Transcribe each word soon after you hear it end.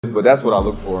But that's what I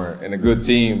look for in a good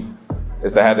team,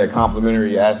 is to have that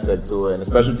complementary aspect to it. And the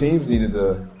special teams needed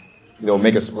to,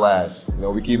 make a splash.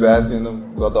 We keep asking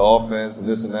them about the offense and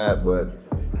this and that, but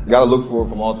you got to look for it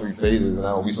from all three phases.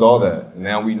 And we saw that. And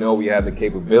now we know we have the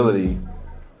capability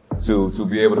to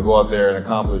be able to go out there and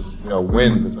accomplish,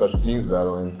 win the special teams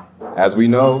battle. And as we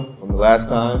know from the last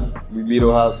time we beat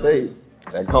Ohio State,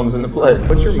 that comes into play.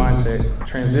 What's your mindset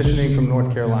transitioning from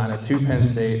North Carolina to Penn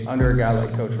State under a guy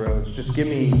like Coach Rhodes? Just give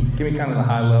me kind of the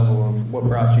high level of what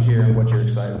brought you here and what you're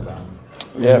excited about.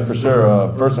 Yeah, for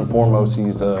sure. First and foremost,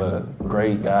 he's a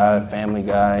great guy, family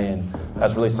guy, and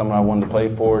that's really someone I wanted to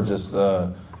play for. Just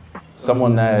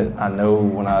someone that I know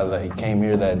when I came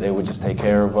here that they would just take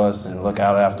care of us and look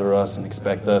out after us and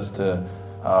expect us to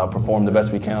perform the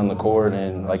best we can on the court.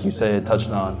 And like you said,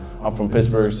 touched on, I'm from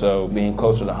Pittsburgh, so being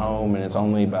closer to home, and it's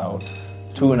only about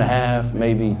 2.5,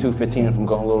 maybe 2:15 if I'm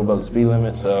going a little above the speed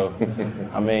limit. So,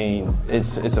 I mean,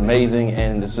 it's amazing,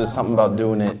 and it's just something about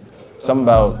doing it. Something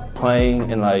about playing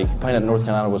playing at North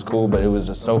Carolina was cool, but it was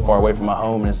just so far away from my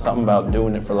home, and it's something about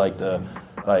doing it for the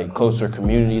closer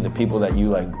community, the people that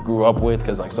you grew up with,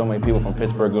 because so many people from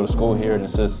Pittsburgh go to school here, and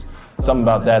it's just something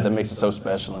about that makes it so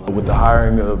special. With the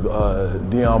hiring of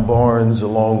Deion Barnes,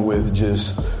 along with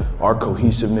just our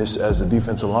cohesiveness as a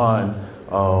defensive line,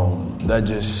 that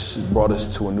just brought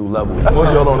us to a new level.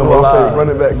 Most y'all don't know, I played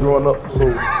running back growing up, so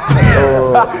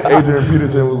Adrian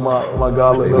Peterson was my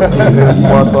guy. Looked up to him,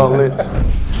 Marshawn Lynch.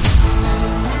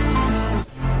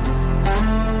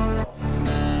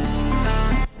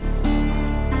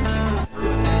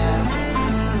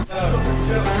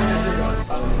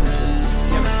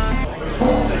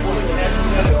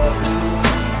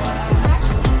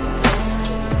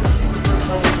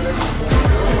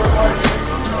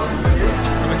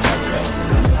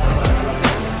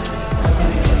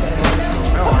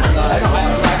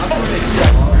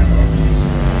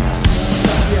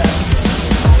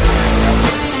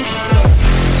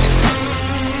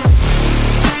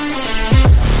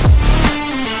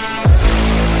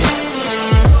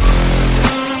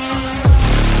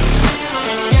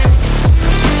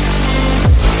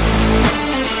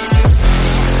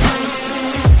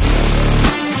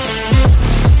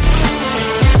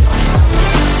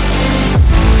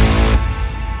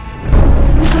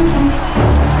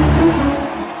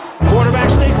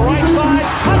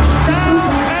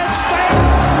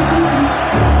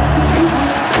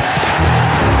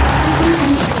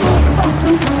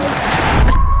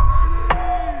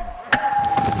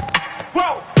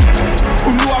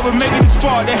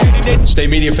 State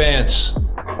Media fans,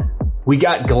 we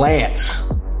got Glance.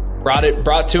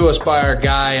 Brought to us by our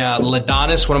guy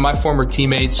Ladonis, one of my former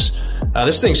teammates.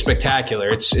 This thing's spectacular.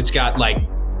 It's got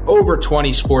over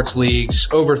 20 sports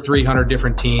leagues, over 300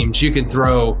 different teams. You can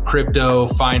throw crypto,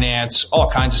 finance, all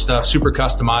kinds of stuff, super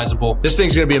customizable. This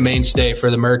thing's going to be a mainstay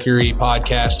for the Mercury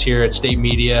podcast here at State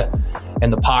Media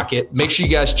and The Pocket. Make sure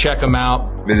you guys check them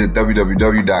out. Visit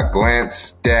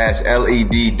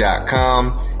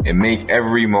www.glance-led.com and make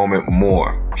every moment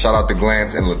more. Shout out to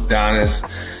Glance and Ladonis,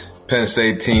 Penn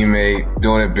State teammate,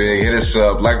 doing it big. Hit us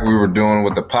up like we were doing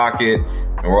with The Pocket.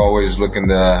 And we're always looking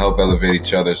to help elevate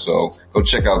each other. So go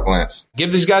check out Glance.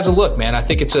 Give these guys a look, man. I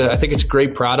think it's a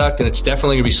great product, and it's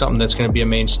definitely going to be something that's going to be a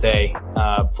mainstay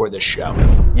for this show.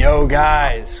 Yo,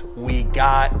 guys, we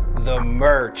got the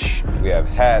merch. We have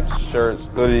hats, shirts,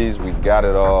 hoodies. We got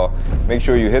it all. Make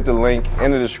sure you hit the link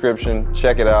in the description.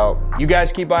 Check it out. You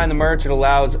guys keep buying the merch. It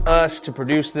allows us to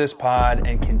produce this pod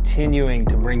and continuing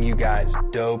to bring you guys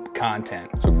dope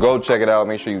content. So go check it out.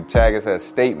 Make sure you tag us at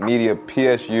State Media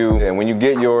PSU. And when you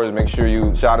get yours, make sure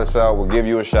you shout us out. We'll give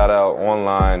you a shout out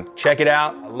online. Check it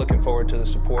out. I'm looking forward to the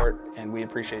support, and we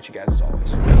appreciate you guys as always.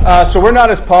 So we're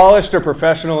not as polished or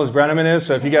professional as Brenneman is,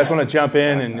 so if you guys want to jump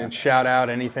in and shout out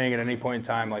anything at any point in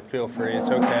time, feel free. It's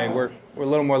okay. We're a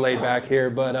little more laid back here,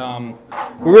 but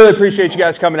we really appreciate you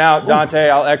guys coming out. Dante,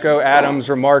 I'll echo Adam's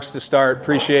remarks to start.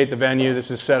 Appreciate the venue.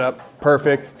 This is set up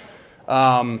perfect.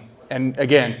 And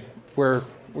again, we're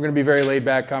going to be very laid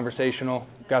back, conversational.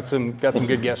 Got some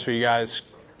good guests for you guys.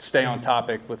 Stay on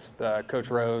topic with Coach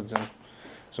Rhodes and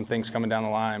some things coming down the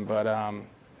line. But,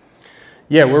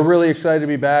 yeah, we're really excited to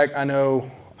be back. I know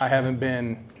I haven't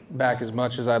been back as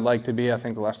much as I'd like to be. I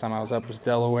think the last time I was up was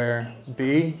Delaware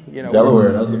B.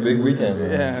 Delaware, that was a big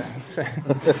weekend. Yeah,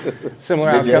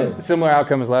 similar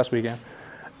outcome as last weekend.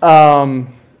 Yeah,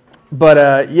 we're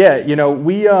going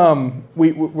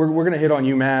to hit on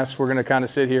UMass. We're going to kind of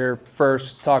sit here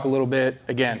first, talk a little bit.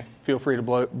 Again, feel free to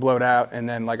blow it out, and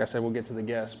then, like I said, we'll get to the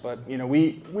guests. But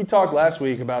we talked last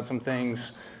week about some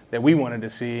things that we wanted to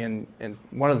see, and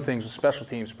one of the things was special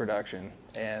teams production.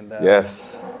 And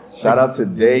yes, shout out to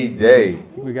Day.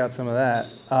 We got some of that.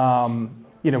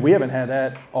 We haven't had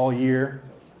that all year.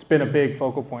 It's been a big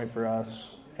focal point for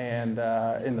us, and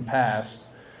in the past.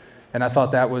 And I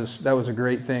thought that was a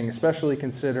great thing, especially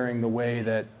considering the way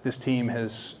that this team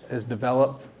has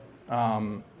developed,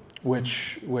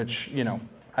 which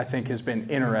I think has been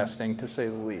interesting to say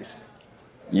the least.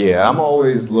 Yeah, I'm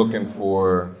always looking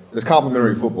for this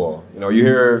complementary football. You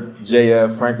hear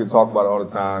JF, Franklin talk about it all the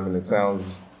time, and it sounds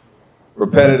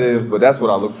repetitive, but that's what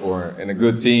I look for in a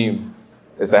good team,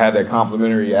 is to have that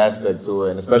complementary aspect to it.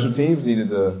 And the special teams needed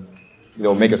to,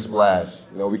 make a splash.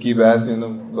 We keep asking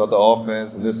them about the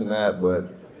offense and this and that, but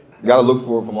you got to look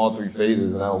for it from all three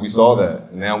phases. And we saw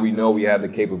that. And now we know we have the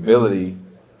capability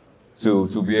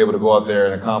to be able to go out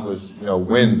there and accomplish,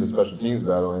 win the special teams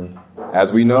battle. And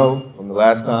as we know from the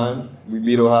last time we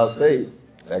beat Ohio State,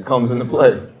 that comes into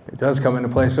play. It does come into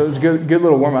play. So it was a good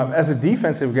little warm-up. As a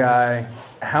defensive guy,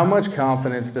 how much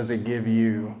confidence does it give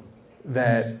you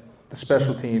that the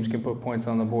special teams can put points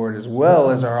on the board, as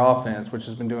well as our offense, which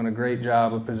has been doing a great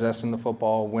job of possessing the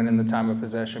football, winning the time of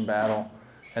possession battle,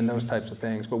 and those types of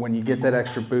things? But when you get that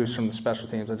extra boost from the special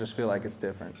teams, I just feel like it's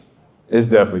different. It's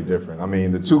definitely different. I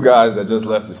mean, the two guys that just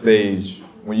left the stage,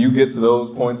 when you get to those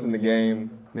points in the game,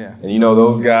 and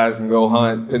those guys can go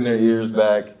hunt, pin their ears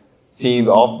back,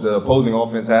 the opposing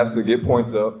offense has to get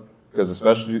points up because the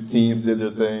special teams did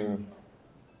their thing,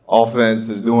 offense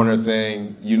is doing their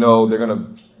thing,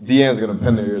 DN's going to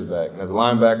pin their ears back. And as a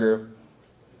linebacker,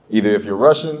 either if you're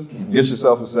rushing, get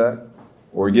yourself a sack,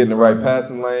 or you get in the right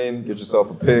passing lane, get yourself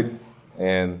a pick,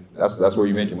 and that's where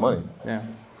you make your money. Yeah.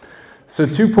 So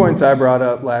 2 points I brought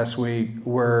up last week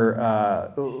were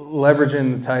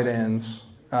leveraging the tight ends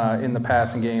in the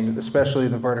passing game, especially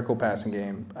the vertical passing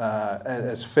game.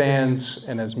 As fans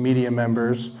and as media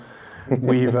members,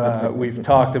 we've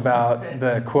talked about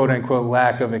the quote-unquote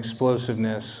lack of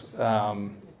explosiveness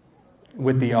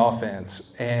with the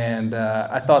offense. And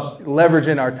I thought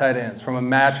leveraging our tight ends from a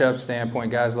matchup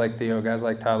standpoint, guys like Theo, guys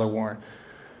like Tyler Warren,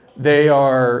 they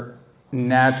are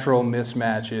natural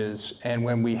mismatches. And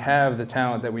when we have the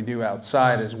talent that we do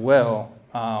outside as well,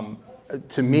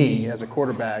 to me, as a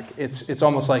quarterback, it's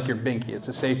almost like your binky. It's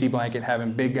a safety blanket,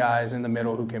 having big guys in the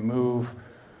middle who can move,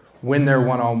 win their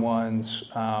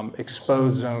one-on-ones,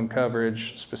 expose zone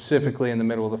coverage, specifically in the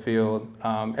middle of the field.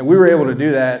 And we were able to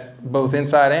do that both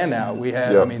inside and out. We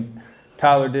had,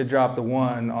 Tyler did drop the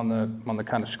one on the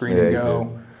kind of screen and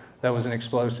go. That was an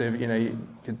explosive. You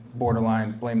could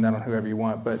borderline blame that on whoever you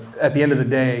want. But at the end of the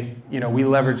day,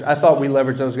 I thought we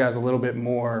leveraged those guys a little bit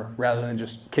more rather than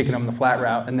just kicking them the flat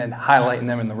route and then highlighting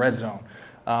them in the red zone.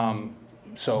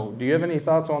 So do you have any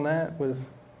thoughts on that?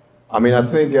 I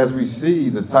think as we see,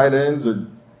 the tight ends are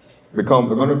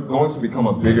going to become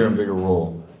a bigger and bigger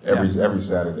role every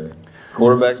Saturday.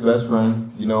 Quarterback's best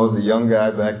friend, is a young guy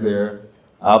back there.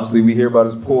 Obviously, we hear about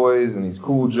his poise and he's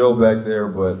cool Joe back there,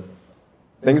 but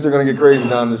things are going to get crazy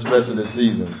down the stretch of this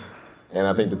season, and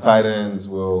I think the tight ends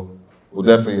will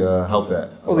definitely help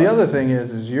that. Well, the other thing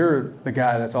is you're the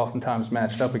guy that's oftentimes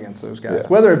matched up against those guys.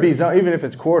 Whether it be zone, even if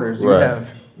it's quarters, you have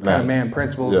kind of man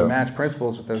principles and match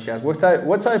principles with those guys. What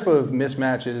type of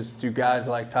mismatches do guys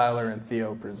like Tyler and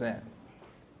Theo present?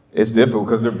 It's difficult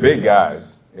because they're big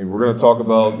guys, and we're going to talk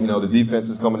about the defense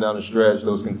is coming down the stretch,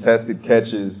 those contested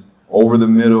catches over the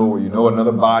middle where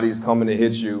another body is coming to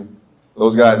hit you.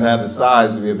 Those guys have the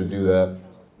size to be able to do that.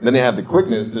 And then they have the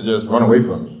quickness to just run away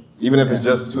from you, even if it's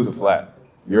just to the flat.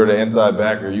 You're the inside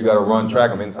backer. You got to track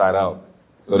them inside out.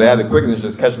 So they have the quickness to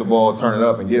just catch the ball, turn it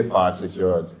up, and get 5-6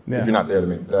 yards if you're not there to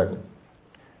make the tackle.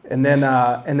 And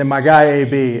then my guy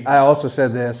AB, I also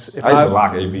said this. I used to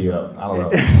lock AB up. I don't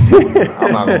know.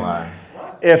 I'm not gonna lie.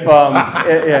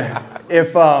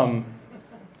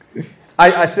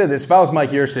 I said this, if I was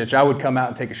Mike Yursich, I would come out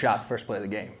and take a shot the first play of the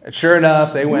game. And sure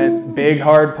enough, they went big,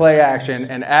 hard play action.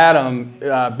 And Adam,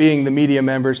 being the media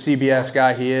member, CBS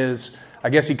guy he is, I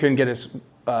guess he couldn't get his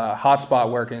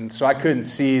hotspot working, so I couldn't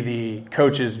see the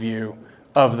coach's view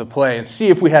of the play and see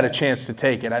if we had a chance to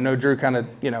take it. I know Drew kind of,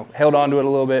 held on to it a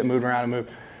little bit, moved around and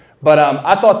moved. But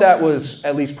I thought that was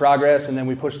at least progress, and then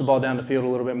we pushed the ball down the field a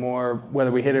little bit more,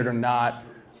 whether we hit it or not.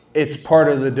 It's part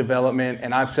of the development,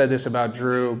 and I've said this about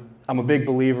Drew. I'm a big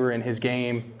believer in his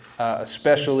game,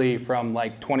 especially from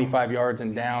 25 yards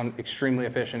and down, extremely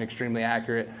efficient, extremely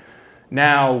accurate.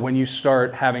 Now, when you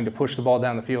start having to push the ball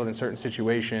down the field in certain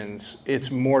situations, it's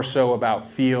more so about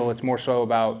feel. It's more so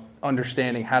about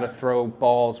understanding how to throw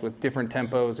balls with different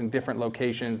tempos and different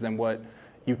locations than what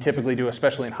you typically do,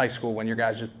 especially in high school when your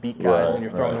guys just beat guys and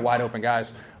you're throwing the wide open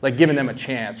guys, giving them a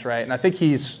chance, right? And I think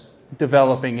he's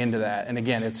developing into that. And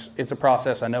again, it's a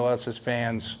process. I know us as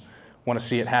fans want to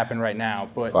see it happen right now,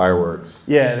 but fireworks.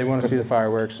 Yeah, they want to see the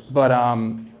fireworks. But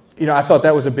I thought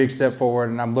that was a big step forward,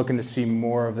 and I'm looking to see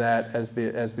more of that as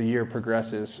the year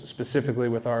progresses, specifically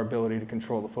with our ability to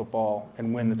control the football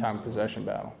and win the time of possession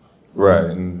battle. Right,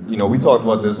 and we talked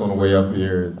about this on the way up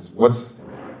here.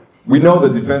 We know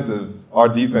our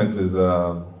defense's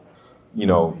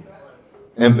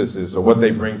emphasis or what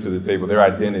they bring to the table, their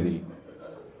identity.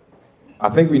 I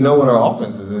think we know what our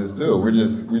offenses is too. We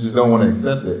just don't want to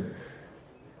accept it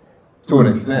to an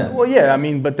extent. Well, yeah,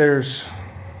 but there's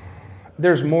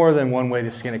more than one way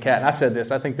to skin a cat. And I said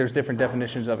this, I think there's different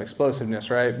definitions of explosiveness,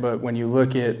 right? But when you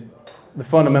look at the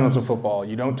fundamentals of football,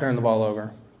 you don't turn the ball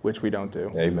over, which we don't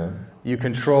do. Amen. You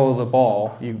control the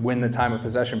ball, you win the time of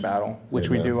possession battle, which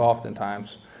Amen. we do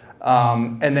oftentimes.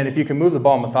 And then if you can move the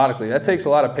ball methodically, that takes a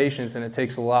lot of patience and it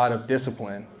takes a lot of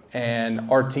discipline. And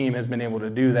our team has been able to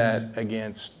do that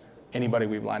against anybody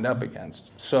we've lined up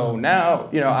against. So now,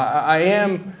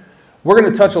 we're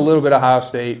going to touch a little bit of Ohio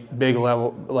State, big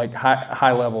level, like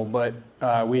high level, but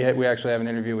we actually have an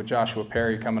interview with Joshua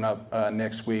Perry coming up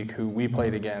next week, who we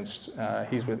played against.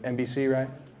 He's with NBC, right?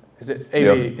 Is it AB?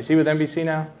 Yep. Is he with NBC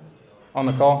now on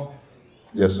the call?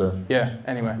 Yes, sir. Yeah,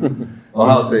 anyway.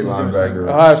 Ohio State linebacker.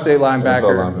 Ohio State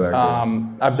linebacker.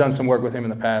 linebacker. I've done some work with him in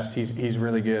the past. He's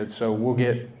really good. So we'll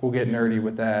get nerdy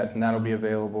with that, and that'll be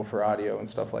available for audio and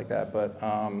stuff like that. But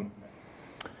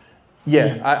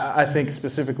I think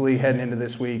specifically heading into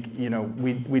this week,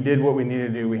 we did what we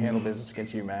needed to do. We handled business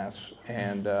against UMass,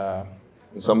 and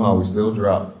somehow we still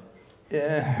dropped.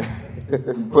 Yeah.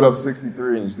 You put up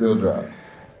 63 and you still drop.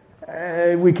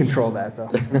 We control that,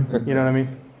 though. You know what I mean?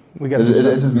 We got.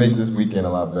 It just makes this weekend a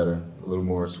lot better, a little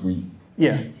more sweet.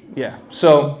 Yeah.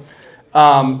 So,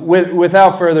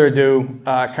 without further ado,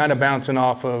 kind of bouncing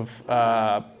off of,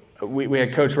 we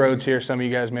had Coach Rhodes here. Some of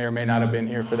you guys may or may not have been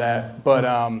here for that, but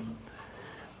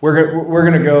we're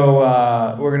gonna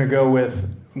go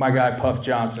with my guy Puff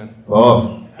Johnson.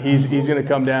 Oh, he's gonna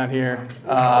come down here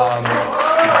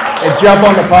and jump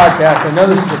on the podcast. I know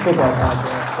this is a football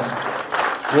podcast,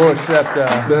 but we'll accept.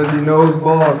 He says he knows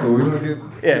ball, so we're gonna get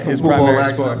some his football primary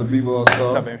action sport. at the people. What's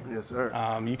up, baby? Yes, sir.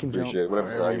 You can jump. Appreciate it.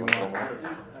 Whatever side you want.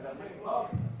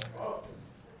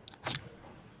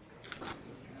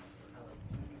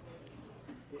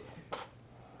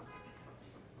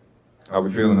 How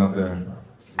we feeling out there?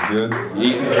 You good? You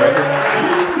eating, drinking?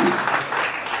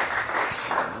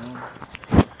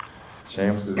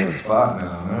 Champs is in the spot now,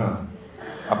 huh?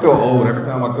 I feel old every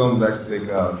time I come back to State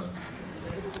College.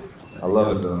 I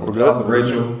love it though. Shout out to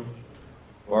Rachel,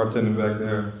 bartending back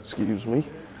there. Excuse me.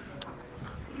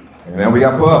 And then we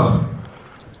got Puff.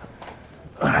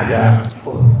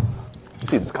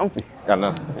 This is comfy. Got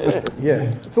nothing. Yeah,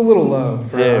 it's a little low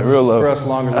for us. Real low. For us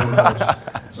longer than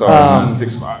folks. Sorry, I'm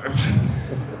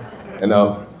 6'5". And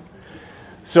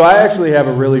So I actually have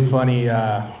a really funny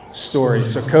story.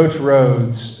 So Coach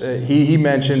Rhodes, he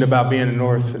mentioned about being a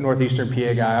northeastern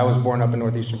PA guy. I was born up in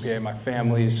northeastern PA. My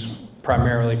family's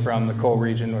primarily from the Cole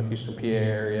region, northeastern PA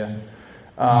area.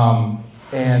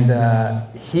 And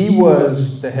he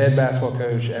was the head basketball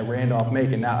coach at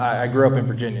Randolph-Macon. Now, I grew up in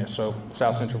Virginia, so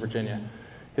South Central Virginia.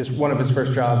 One of his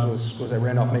first jobs was at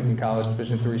Randolph-Macon College,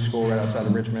 Division III school right outside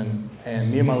of Richmond.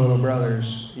 And me and my little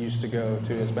brothers used to go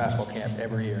to his basketball camp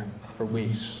every year for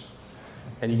weeks.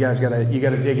 And you guys gotta dig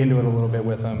into it a little bit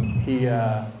with him.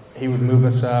 He would move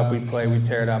us up, we'd play, we'd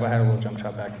tear it up. I had a little jump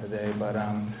shot back in the day, but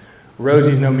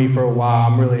Rosie's known me for a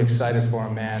while. I'm really excited for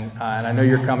him, man. And I know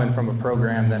you're coming from a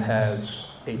program that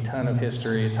has a ton of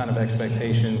history, a ton of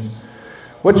expectations.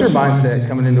 What's your mindset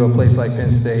coming into a place like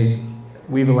Penn State?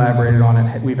 We've elaborated on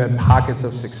it. We've had pockets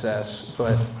of success,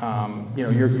 but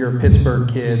you're a Pittsburgh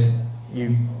kid. You're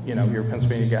a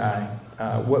Pennsylvania guy.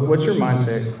 What's your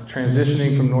mindset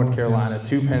transitioning from North Carolina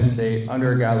to Penn State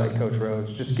under a guy like Coach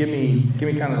Rhodes? Just give me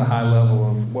kind of the high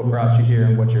level of what brought you here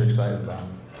and what you're excited about.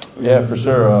 Yeah, for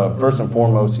sure. First and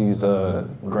foremost, he's a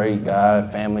great guy,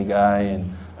 family guy,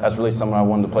 and that's really something I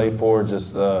wanted to play for.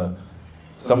 Just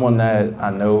someone that I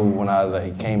know when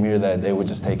I came here that they would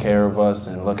just take care of us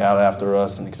and look out after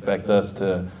us and expect us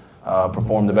to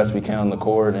perform the best we can on the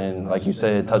court. And like you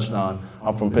said, touched on,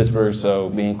 I'm from Pittsburgh, so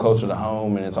being closer to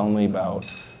home, and it's only about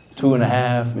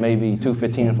 2.5, maybe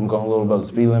 2:15 if I'm going a little above the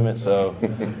speed limit. So,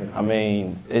 I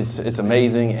mean, it's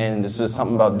amazing, and it's just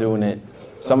something about doing it.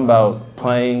 Something about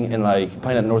playing at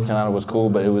North Carolina was cool,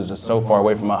 but it was just so far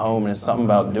away from my home, and it's something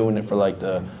about doing it for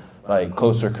the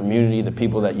closer community, the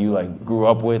people that you grew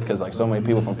up with, because so many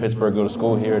people from Pittsburgh go to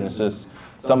school here, and it's just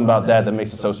something about that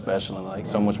makes it so special and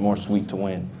so much more sweet to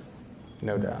win.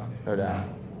 No doubt.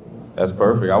 That's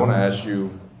perfect. I want to ask you,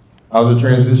 how's the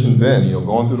transition been? You know,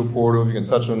 going through the portal, if you can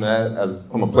touch on that as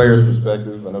from a player's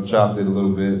perspective. I know Chop did a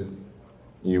little bit.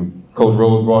 Coach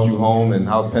Rose brought you home, and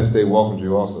how's Penn State welcomed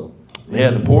you also?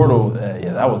 Yeah, the portal,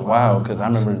 that was wild because I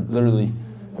remember literally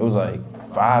it was like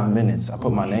 5 minutes. I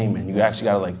put my name in. You actually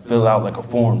got to like fill out like a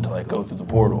form to like go through the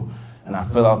portal. And I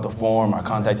fill out the form. I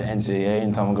contacted NCAA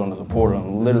and tell them I'm going to the portal.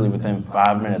 And literally within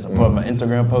 5 minutes, I put up my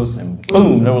Instagram post and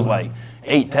boom, there was like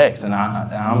 8 texts. And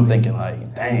I'm thinking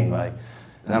like, dang, like,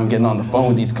 and I'm getting on the phone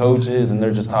with these coaches and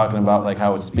they're just talking about like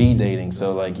how it's speed dating.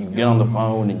 So like you get on the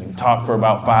phone and you talk for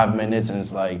about 5 minutes and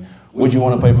it's like, would you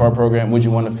want to play for our program? Would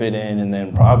you want to fit in? And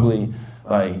then probably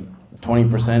like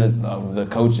 20% of the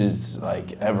coaches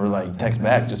like ever like text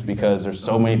back just because there's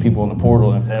so many people in the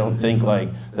portal, and if they don't think like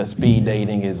the speed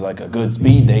dating is like a good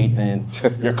speed date, then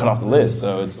you're cut off the list.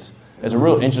 So it's a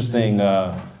real interesting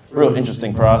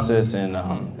process, and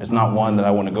it's not one that I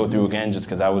want to go through again just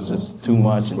because I was just too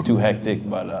much and too hectic.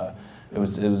 But it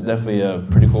was definitely a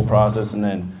pretty cool process, and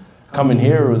then coming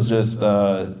here was just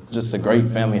a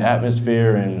great family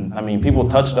atmosphere, and I mean people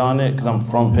touched on it because I'm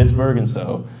from Pittsburgh, and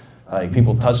so. Like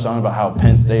people touched on about how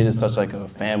Penn State is such like a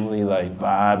family like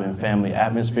vibe and family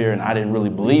atmosphere, and I didn't really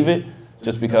believe it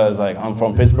just because like I'm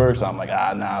from Pittsburgh, so I'm like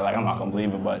nah, like I'm not gonna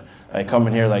believe it. But like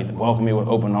coming here, like welcome me with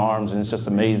open arms, and it's just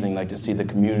amazing like to see the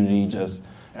community, just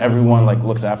everyone like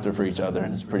looks after for each other,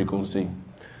 and it's pretty cool to see.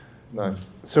 Nice.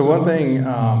 So one thing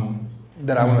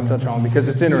that I want to touch on, because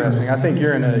it's interesting. I think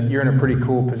you're in a pretty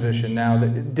cool position now.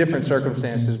 Different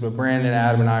circumstances, but Brandon,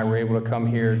 Adam, and I were able to come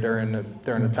here during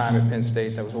the time at Penn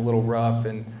State that was a little rough.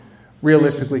 And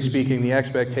realistically speaking, the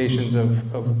expectations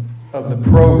of the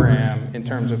program in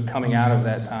terms of coming out of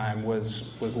that time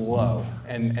was low.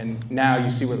 And now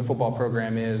you see where the football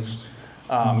program is.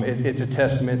 It's a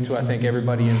testament to, I think,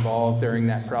 everybody involved during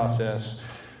that process.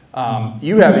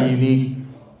 You have a unique,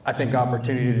 I think,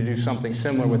 opportunity to do something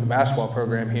similar with the basketball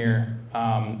program here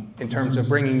in terms of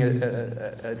bringing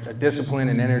a discipline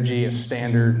and energy, a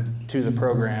standard to the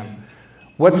program.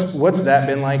 What's that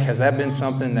been like? Has that been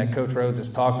something that Coach Rhodes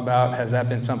has talked about? Has that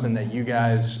been something that you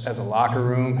guys as a locker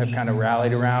room have kind of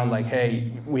rallied around? Like,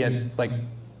 hey, we had like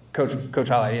Coach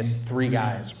Holly, he had 3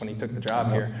 guys when he took the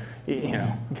job here. You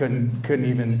know, couldn't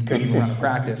even run a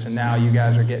practice, and now you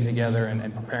guys are getting together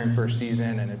and preparing for a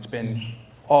season, and it's been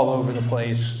all over the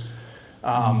place.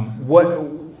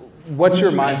 What's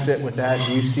your mindset with that?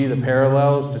 Do you see the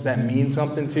parallels? Does that mean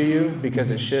something to you? Because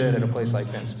it should at a place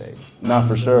like Penn State. Not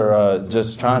for sure.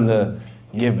 Just trying to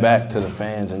give back to the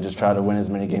fans and just try to win as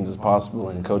many games as possible.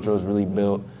 And Coach Rose really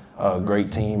built a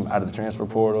great team out of the transfer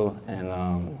portal.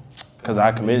 And because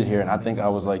I committed here, and I think I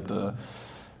was like the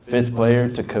fifth player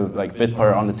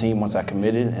on the team once I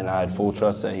committed, and I had full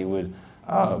trust that he would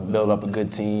build up a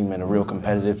good team and a real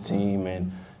competitive team,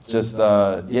 and just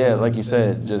like you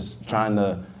said, just trying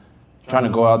to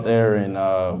go out there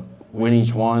and win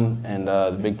each one. And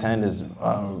the Big Ten is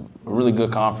a really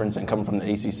good conference, and coming from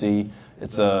the ACC,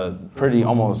 it's a pretty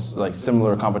almost like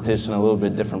similar competition, a little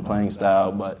bit different playing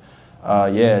style, but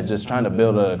just trying to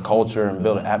build a culture and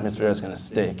build an atmosphere that's going to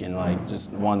stick, and like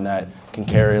just one that can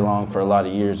carry along for a lot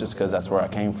of years, just because that's where I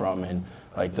came from, and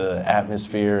like the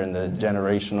atmosphere and the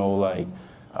generational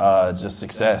just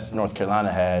success North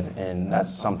Carolina had, and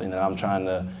that's something that I'm trying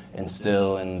to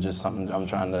instill, and just something I'm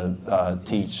trying to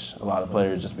teach a lot of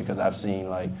players, just because I've seen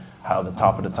like how the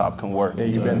top of the top can work. Yeah,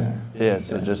 you've been there. Yeah,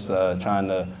 so just trying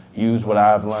to use what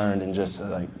I've learned and just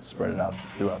like spread it out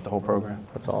throughout the whole program.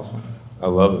 That's awesome. I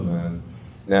love it, man.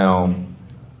 Now,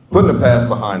 putting the past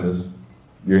behind us,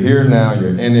 you're here now,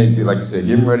 you're in it, like you said,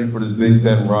 getting ready for this Big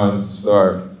Ten run to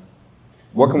start.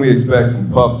 What can we expect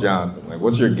from Puff Johnson? Like,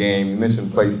 what's your game? You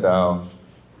mentioned play style.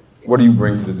 What do you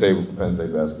bring to the table for Penn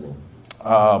State basketball?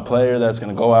 A player that's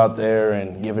going to go out there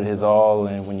and give it his all,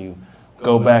 and when you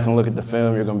go back and look at the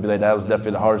film, you're going to be like, that was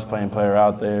definitely the hardest playing player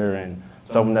out there, and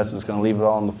someone that's just going to leave it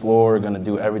all on the floor, going to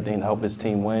do everything to help his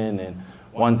team win. And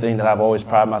one thing that I've always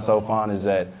prided myself on is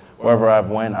that wherever I've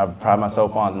went, I've prided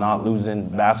myself on not losing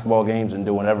basketball games and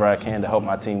do whatever I can to help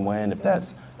my team win. If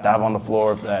that's dive on the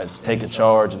floor, if that's take a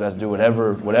charge, if that's do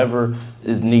whatever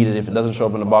is needed. If it doesn't show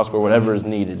up in the box score, whatever is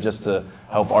needed just to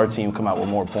help our team come out with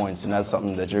more points. And that's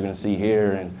something that you're going to see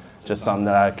here, and just something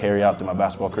that I carry out through my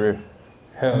basketball career.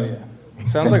 Hell yeah.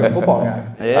 Sounds like a football guy.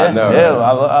 Yeah, I know,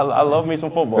 I love me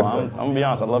some football. I'm going to be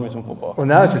honest, I love me some football. Well,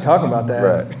 now that you're talking about that,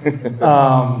 right.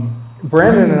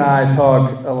 Brandon and I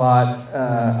talk a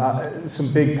lot,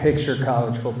 some big picture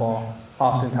college football,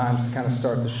 oftentimes to kind of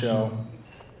start the show.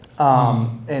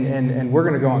 And we're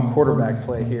going to go on quarterback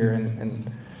play here.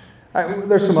 And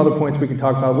There's some other points we can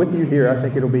talk about with you here. I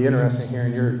think it'll be interesting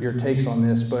hearing your takes on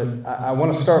this, but I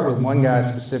want to start with one guy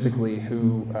specifically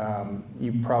who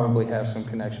you probably have some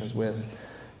connections with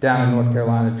down in North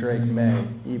Carolina, Drake May.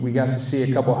 We got to see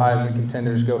a couple Heisman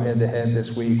contenders go head-to-head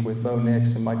this week with Bo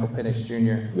Nix and Michael Penix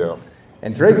Jr. Yeah.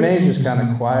 And Drake May's just kind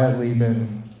of quietly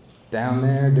been down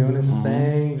there doing his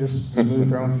thing, just smooth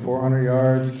throwing 400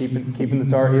 yards, keeping the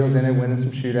Tar Heels in it, winning some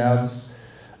shootouts.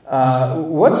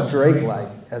 What's Drake like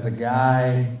as a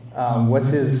guy? What's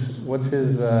his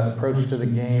approach to the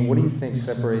game? What do you think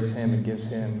separates him and gives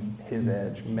him his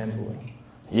edge mentally?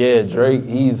 Yeah, Drake,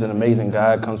 he's an amazing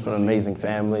guy, comes from an amazing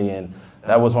family, and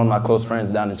that was one of my close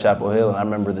friends down in Chapel Hill. And I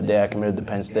remember the day I committed to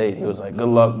Penn State, he was like, "Good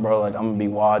luck, bro. Like, I'm gonna be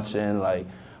watching. Like,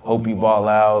 hope you ball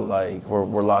out. Like,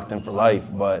 we're locked in for life."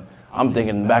 But I'm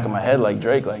thinking in the back of my head, like,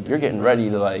 Drake, like, you're getting ready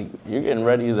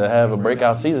to have a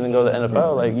breakout season and go to the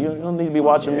NFL. Like, you don't need to be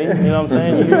watching me. You know what I'm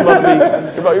saying? You're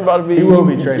about to be. He will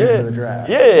be training for the draft.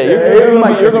 Yeah,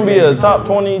 you're gonna be a top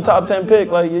 20, top 10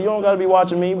 pick. Like, you don't gotta be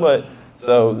watching me, but.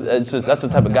 So that's the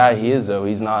type of guy he is, though.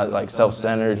 He's not like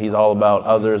self-centered. He's all about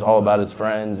others, all about his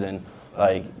friends, and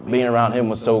like being around him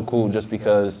was so cool. Just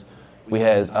because we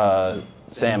had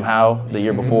Sam Howell the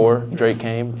year before Drake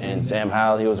came, and Sam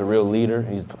Howell, he was a real leader.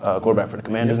 He's a quarterback for the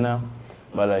Commanders now,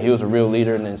 but he was a real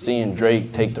leader. And then seeing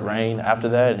Drake take the reign after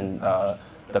that, and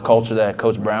the culture that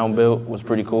Coach Brown built was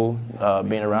pretty cool.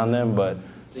 Being around them, but.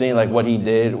 Seeing like what he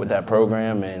did with that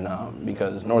program, and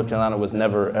because North Carolina was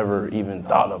never ever even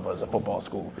thought of as a football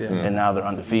school, and now they're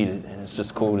undefeated, and it's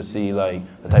just cool to see like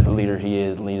the type of leader he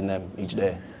is leading them each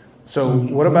day. So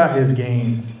what about his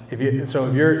game? If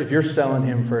you're selling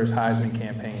him for his Heisman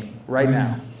campaign right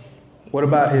now, what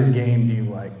about his game do you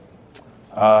like?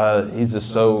 He's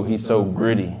so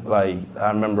gritty. Like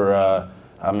I remember.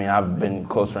 I've been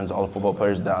close friends with all the football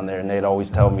players down there, and they'd always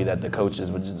tell me that the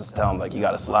coaches would just tell him, like, you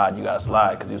got to slide,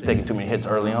 because he was taking too many hits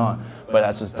early on. But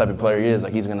that's just the type of player he is.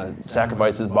 Like, he's going to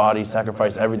sacrifice his body,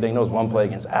 sacrifice everything. There was one play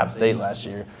against App State last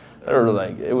year. They were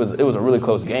like, it was a really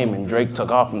close game, and Drake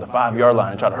took off from the 5-yard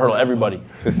line and tried to hurdle everybody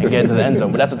and get into the end zone.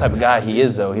 But that's the type of guy he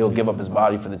is, though. He'll give up his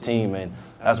body for the team, and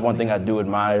that's one thing I do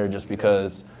admire just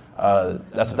because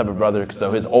that's the type of brother.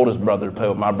 So his oldest brother played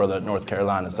with my brother at North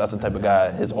Carolina. So that's the type of guy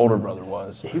his older brother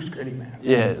was. He was gritty, man.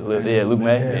 Yeah, Luke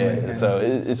May. Yeah. So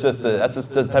that's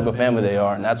just the type of family they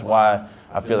are, and that's why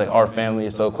I feel like our family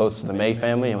is so close to the May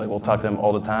family. And like we'll talk to them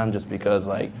all the time, just because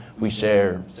like we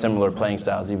share similar playing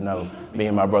styles. Even though me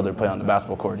and my brother play on the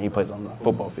basketball court and he plays on the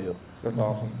football field. That's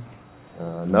awesome.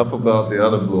 Enough about the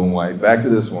other blue and white. Back to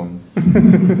this one.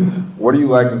 What are you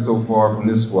liking so far from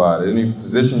this squad? Any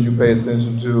positions you pay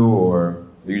attention to, or are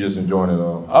you just enjoying it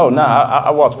all? Oh, no, I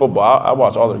watch football. I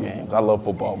watch all their games. I love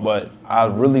football. But I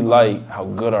really like how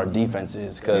good our defense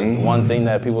is, because one thing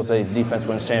that people say is defense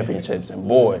wins championships. And,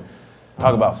 boy,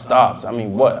 talk about stops. I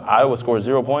mean, what? Iowa scored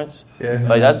 0 points? Yeah.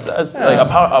 Like, that's like a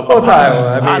power. Well, it's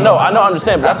Iowa. I know, I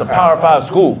understand, but that's a Power 5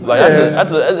 school. Like,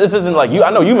 this isn't like you.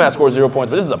 I know UMass scored 0 points,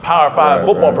 but this is a Power 5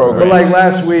 football program. But like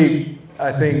last week,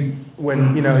 I think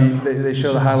when they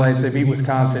show the highlights, they beat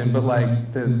Wisconsin, but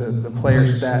like the player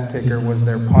stat ticker was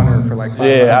their punter for like 5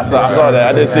 I saw that.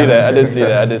 I did see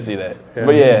that. Yeah.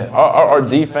 But yeah, our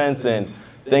defense and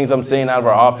things I'm seeing out of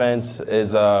our offense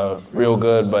is real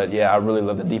good. But yeah, I really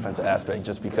love the defensive aspect,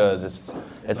 just because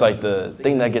it's like the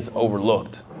thing that gets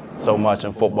overlooked so much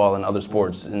in football and other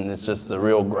sports, and it's just the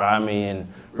real grimy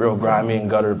and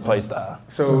gutter play style.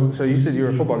 So you said you were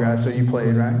a football guy, so you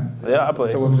played, right? Yeah, I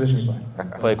played. So what position you play?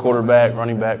 Play quarterback,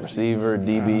 running back, receiver,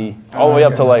 DB, all the way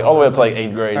up to like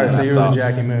 8th grade. All right, so you were the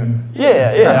Jackie Moon.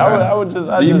 Yeah. I would just.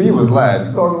 DB was last.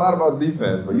 You talk a lot about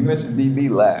defense, but you mentioned DB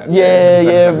last.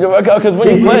 Yeah. Because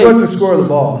when you play, he wants to score the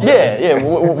ball. Yeah.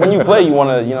 When you play, you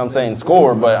want to,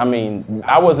 score. But I mean,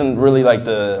 I wasn't really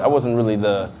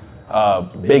the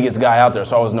biggest guy out there,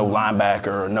 so I was no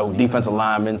linebacker or no defensive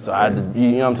lineman, so I had to,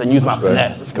 use my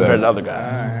finesse compared to other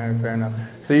guys. All right, fair enough.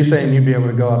 So you're saying you'd be able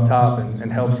to go up top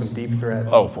and help some deep threat?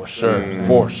 Oh, for sure.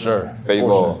 Fade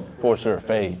ball. For sure,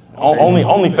 fade.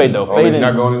 Only fade, though. Fade. You're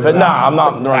not going inside? Nah, I'm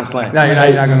not running slant. No, you're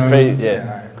not going to fade.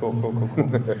 Yeah. All right,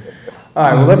 cool. All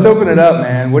right, well, let's open it up,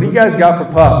 man. What do you guys got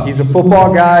for Puff? He's a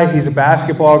football guy. He's a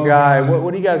basketball guy.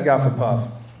 What do you guys got for Puff?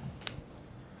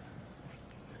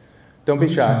 Don't be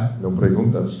shy. No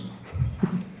preguntas.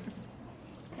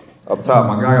 Up top,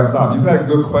 my guy up top. You've had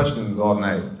good questions all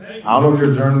night. I don't know if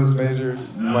you're a journalist major.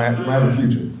 You might have a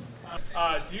future.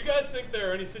 Do you guys think there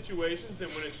are any situations in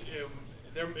which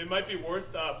it might be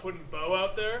worth putting Bo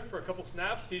out there for a couple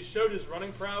snaps? He showed his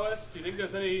running prowess. Do you think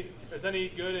there's any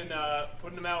good in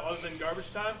putting him out other than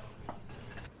garbage time?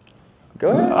 Go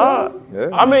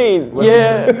ahead. I mean,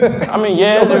 yeah. I mean,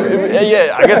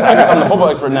 yeah. I guess I'm the football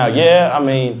expert now. Yeah, I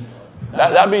mean,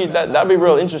 that'd be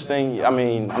real interesting. I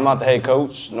mean, I'm not the head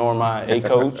coach, nor am I a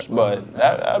coach, but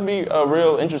that'd be a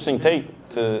real interesting take.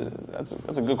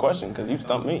 That's a good question because you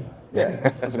stumped me.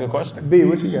 Yeah, that's a good question. B,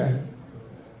 what you got?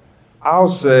 I'll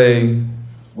say,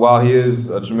 while he is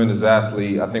a tremendous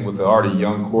athlete, I think with the already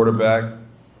young quarterback,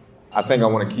 I think I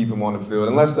want to keep him on the field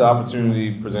unless the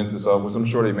opportunity presents itself, which I'm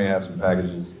sure they may have some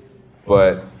packages.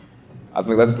 But I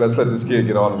think let's let this kid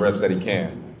get all the reps that he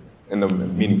can in the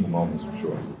meaningful moments for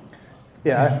sure.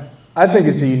 Yeah, I think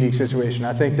it's a unique situation.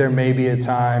 I think there may be a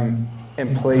time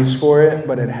and place for it,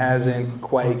 but it hasn't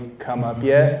quite come up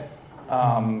yet.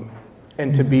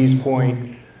 And to B's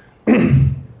point,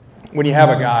 when you have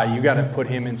a guy, you got to put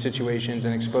him in situations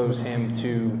and expose him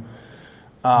to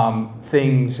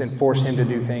things and force him to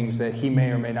do things that he may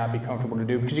or may not be comfortable to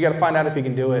do, because you got to find out if he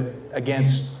can do it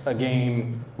against a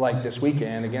game like this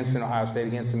weekend, against an Ohio State,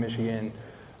 against a Michigan,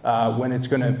 when it's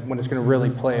gonna really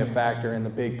play a factor in the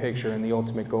big picture and the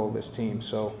ultimate goal of this team.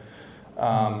 So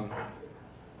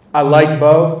I like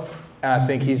Bo, and I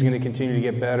think he's going to continue to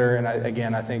get better. And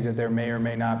I think that there may or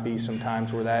may not be some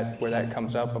times where that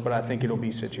comes up, but I think it'll be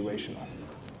situational.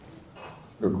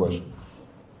 Good question.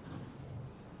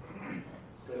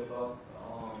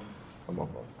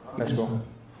 Let's go.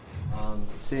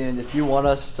 Seeing if you want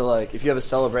us to if you have a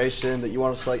celebration that you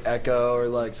want us to echo or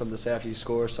something to say after you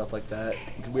score, stuff like that.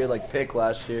 We had pick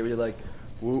last year. We had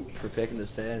whoop for pick in the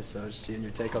stands. So just seeing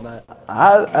your take on that.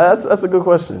 That's a good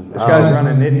question. This guy's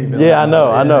running Nittany. Yeah, I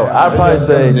know. I'd probably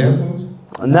say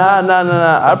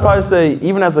nah. I'd probably say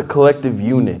even as a collective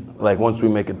unit, once we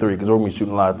make it 3, because we're gonna be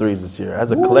shooting a lot of 3s this year.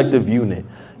 As a collective unit,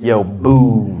 yo,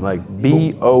 boom,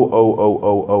 BOOOOON,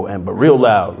 but real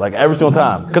loud, every single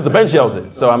time, because the bench yells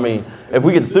it. So I mean, if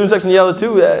we get the student section to yell it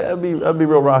too, that'd be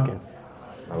real rocking.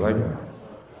 I like that.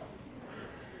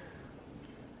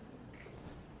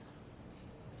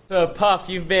 So Puff,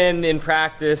 you've been in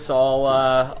practice all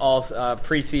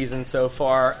preseason so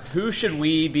far. Who should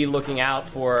we be looking out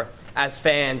for as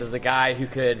fans, as a guy who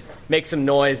could make some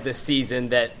noise this season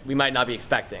that we might not be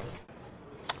expecting?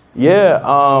 Yeah,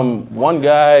 one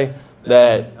guy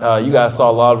that you guys saw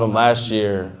a lot of him last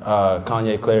year,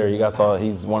 Kanye Clary. You guys saw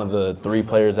he's one of the 3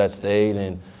 players that stayed,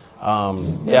 and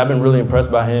I've been really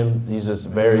impressed by him. He's just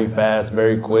very fast,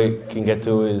 very quick, can get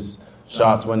to his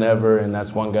shots whenever, and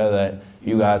that's one guy that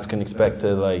you guys can expect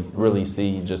to really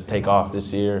see just take off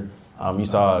this year. You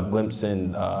saw a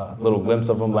little glimpse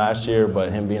of him last year,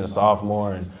 but him being a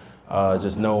sophomore and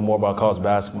just knowing more about college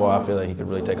basketball, I feel like he could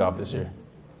really take off this year.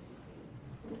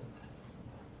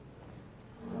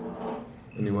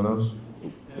 Anyone else?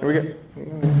 Here we go.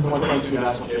 2022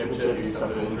 national championship, you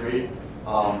suffered an injury,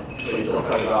 but you still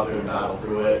cut it out there and battle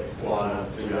through it. Want to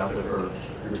figure it out there for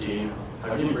your team.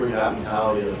 How can you bring that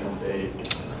mentality to Penn State?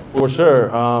 For sure,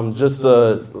 just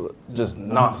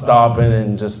not stopping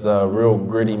and just a real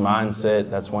gritty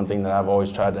mindset. That's one thing that I've always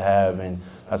tried to have, and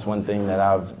that's one thing that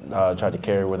I've tried to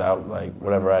carry without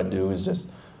whatever I do is just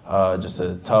a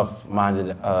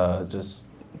tough-minded just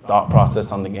thought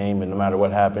process on the game, and no matter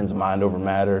what happens, mind over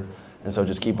matter. And so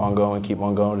just keep on going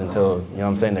until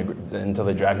until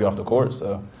they drag you off the court.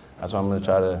 So that's why I'm going to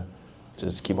try to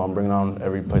just keep on bringing on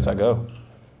every place I go.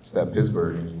 It's that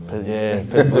Pittsburgh. Yeah,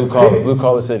 blue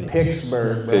collar city.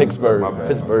 Pittsburgh. My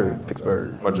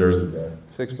jersey guy.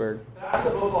 Pittsburgh. Back to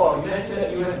football, you mentioned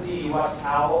at UNC you watched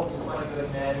Howell, just one of the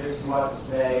commanders, you watched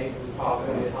May, who's probably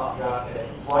going to be a top draft pick.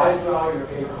 Why is Drew Howell your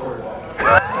favorite quarterback?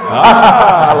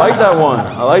 I like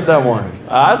that one.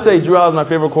 I say Drew Howell is my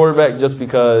favorite quarterback just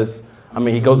because,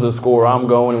 he goes to the school where I'm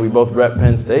going, and we both rep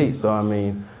Penn State. So,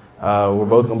 we're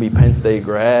both going to be Penn State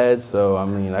grads. So,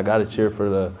 I got to cheer for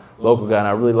the local guy, and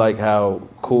I really like how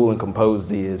cool and composed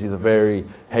he is. He's a very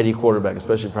heady quarterback,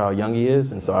 especially for how young he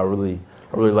is, and so I really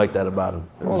like that about him.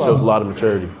 It shows a lot of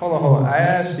maturity. Hold on. I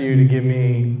asked you to give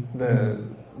me the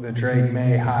Drake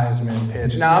May Heisman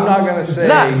pitch. Now I'm not gonna say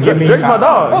Drake's my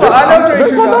dog. I know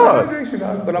Drake's your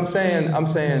dog, but I'm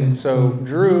saying. So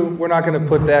Drew, we're not gonna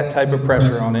put that type of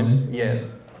pressure on him yet,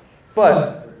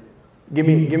 but. Give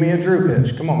me a Drew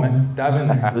pitch. Come on, man. Dive in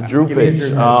there. The Drew pitch.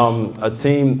 A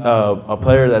team, a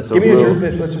player that's Give me a Drew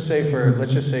pitch. Let's just say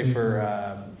for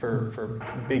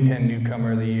Big Ten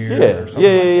newcomer of the year.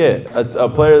 A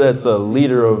player that's a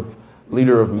leader of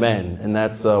men, and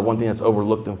that's one thing that's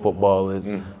overlooked in football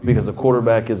is because a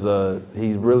quarterback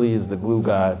he really is the glue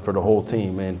guy for the whole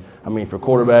team. And for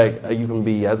quarterback, you can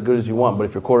be as good as you want, but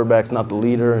if your quarterback's not the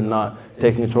leader and not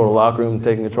taking control of the locker room,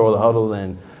 taking control of the huddle,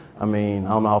 then I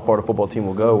don't know how far the football team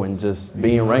will go. And just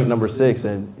being ranked number 6,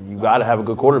 and you got to have a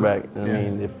good quarterback.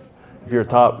 If you're a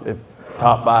top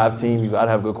top 5 team, you got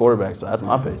to have a good quarterback. So that's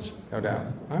my pitch. No doubt.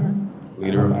 All right.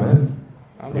 Leader of men.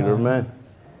 Leader of men.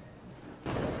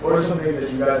 What are some things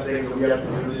that you guys think that we have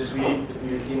to do this week to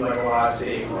be a team like Ohio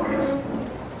State?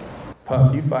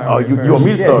 Puff, you fire Oh, away you first. want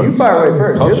me to start? Yeah, you fire away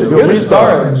first. Oh, You're the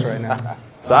star of this right now.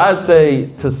 So I'd say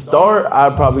to start,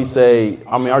 I'd probably say,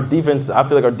 our defense, I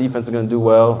feel like our defense is going to do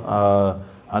well.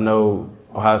 I know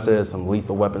Ohio State has some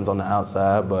lethal weapons on the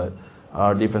outside, but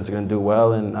our defense is going to do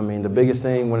well. And, the biggest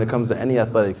thing when it comes to any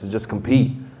athletics is just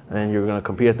compete. And you're going to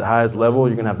compete at the highest level.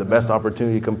 You're going to have the best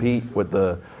opportunity to compete with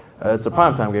the it's a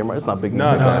primetime game, right? It's not big news.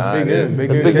 No, it's big news. Big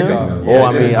news kickoff. Well,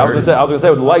 I was gonna say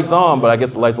with the lights on, but I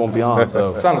guess the lights won't be on.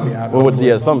 So sun will be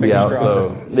out. Sun will be out.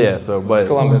 But it's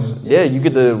Columbus. Yeah, you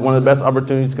get one of the best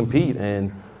opportunities to compete,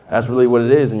 and that's really what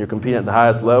it is. And you're competing at the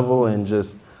highest level, and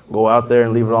just go out there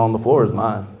and leave it all on the floor is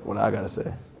what I gotta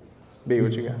say. B,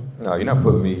 what you got? No, you're not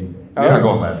putting me. You're not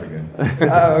going last again.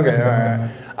 Okay, all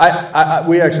right.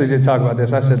 We actually did talk about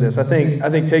this. I said this. I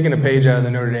think taking a page out of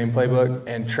the Notre Dame playbook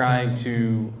and trying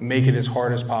to make it as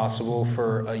hard as possible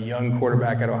for a young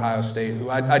quarterback at Ohio State,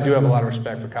 who I do have a lot of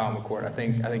respect for Kyle McCord. I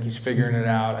think he's figuring it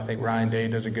out. I think Ryan Day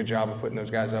does a good job of putting those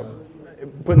guys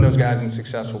in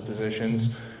successful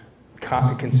positions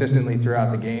consistently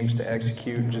throughout the games to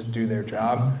execute and just do their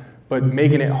job. But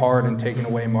making it hard and taking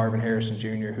away Marvin Harrison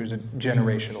Jr., who's a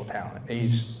generational talent.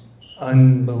 He's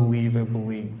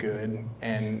unbelievably good,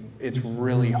 and it's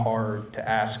really hard to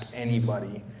ask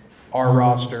anybody, our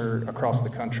roster across the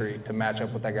country, to match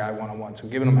up with that guy one-on-one. So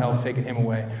giving him help, taking him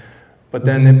away. But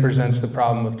then it presents the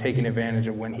problem of taking advantage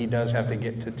of when he does have to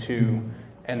get to 2,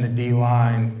 and the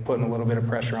D-line putting a little bit of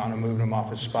pressure on him, moving him off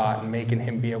his spot, and making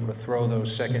him be able to throw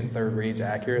those second and third reads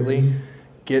accurately.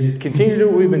 Continue to do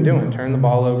what we've been doing. Turn the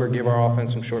ball over, give our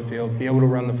offense some short field, be able to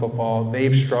run the football.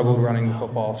 They've struggled running the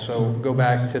football, so go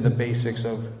back to the basics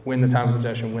of win the time of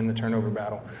possession, win the turnover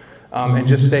battle, and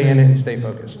just stay in it and stay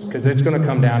focused, because it's going to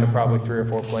come down to probably 3 or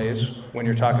 4 plays when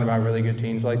you're talking about really good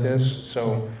teams like this.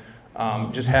 So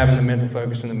just having the mental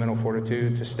focus and the mental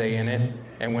fortitude to stay in it,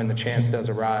 and when the chance does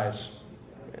arise,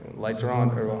 lights are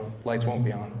on, lights won't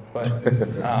be on, but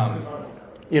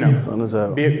be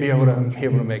able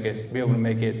to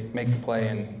make the play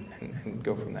and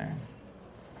go from there.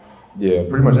 Yeah,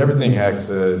 pretty much everything Hack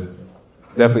said,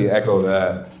 definitely echo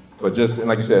that. But just,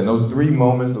 like you said, those 3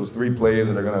 moments, those 3 plays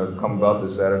that are going to come about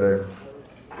this Saturday,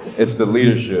 it's the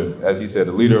leadership, as he said,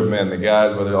 the leader of men, the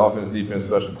guys, whether offense, defense,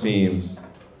 special teams,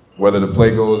 whether the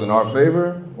play goes in our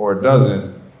favor or it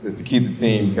doesn't, is to keep the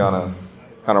team kind of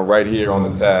right here on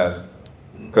the task.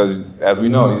 Because as we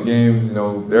know, these games,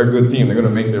 they're a good team. They're going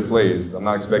to make their plays. I'm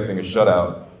not expecting a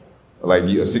shutout like a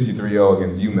 63-0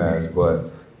 against UMass, but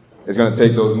it's going to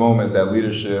take those moments, that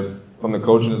leadership from the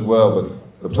coaching as well, but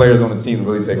the players on the team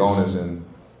really take onus and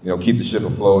keep the ship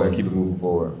afloat and keep it moving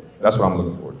forward. That's what I'm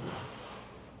looking forward to.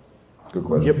 Good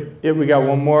question. Yep. We got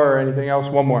one more or anything else?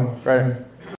 One more. Right here.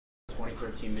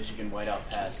 2013 Michigan whiteout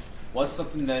pass. What's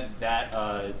something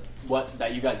that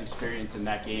you guys experienced in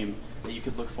that game that you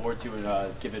could look forward to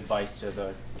and give advice to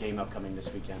the game upcoming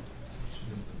this weekend?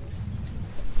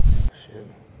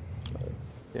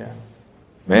 Yeah.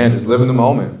 Man, just live in the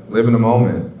moment. Live in the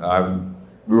moment.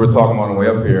 We were talking on the way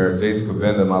up here. Jason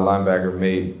Kabenda, my linebacker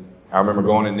mate, I remember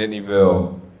going to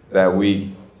Nittanyville that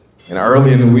week, and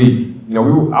early in the week, we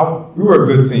were a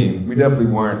good team. We definitely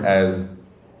weren't as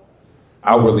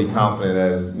outwardly confident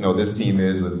as this team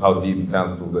is with how deep and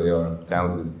talented they are.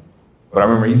 But I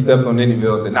remember he stepped on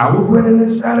Nittanyville and said, "Now we're winning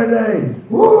this Saturday!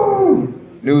 Woo!"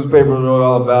 Newspapers wrote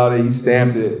all about it. He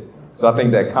stamped it. So I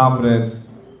think that confidence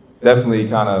definitely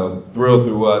kind of thrilled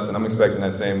through us, and I'm expecting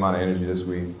that same amount of energy this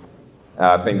week.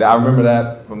 I remember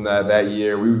that from that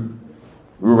year. We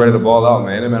were ready to ball out,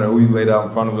 man. No matter who he laid out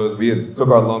in front of us, we took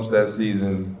our lumps that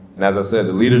season. And as I said,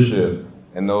 the leadership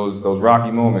and those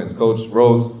rocky moments. Coach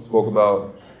Rose spoke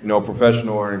about,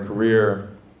 professional and career,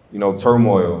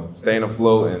 turmoil, staying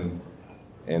afloat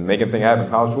and making things happen.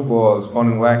 College football is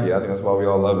fun and wacky. I think that's why we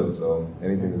all love it. So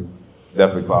anything is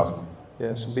definitely possible.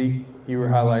 Yeah, so B, you were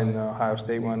highlighting the Ohio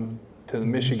State one to the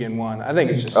Michigan one. I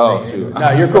think it's just shoot.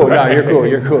 No, you're cool. No,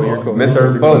 you're cool.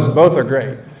 Misheard the both are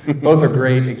great. Both are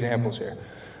great examples here.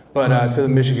 But to the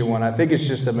Michigan one, I think it's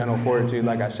just the mental fortitude.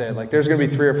 Like I said, there's going to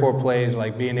be 3 or 4 plays.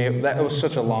 That was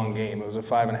such a long game. It was a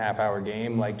 5.5-hour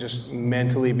game. Just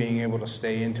mentally being able to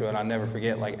stay into it. I'll never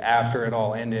forget. After it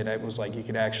all ended, it was like you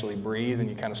could actually breathe and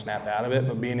you kind of snap out of it.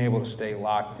 But being able to stay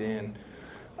locked in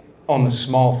on the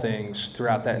small things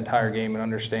throughout that entire game and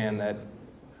understand that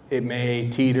it may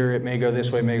teeter, it may go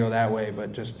this way, it may go that way,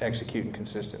 but just executing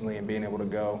consistently and being able to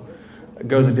go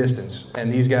the distance.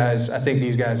 And I think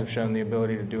these guys have shown the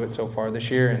ability to do it so far this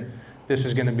year. And this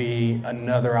is going to be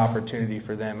another opportunity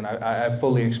for them, and I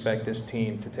fully expect this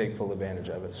team to take full advantage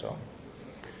of it. So,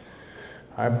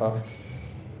 all right, Puff.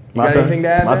 You got anything to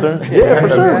add? My there? turn? Yeah, for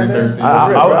sure.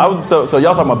 I was so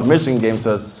y'all talking about the Michigan game.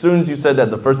 So as soon as you said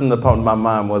that, the first thing that popped in my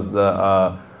mind was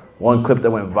the one clip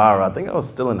that went viral. I think I was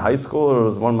still in high school, or it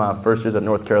was one of my first years at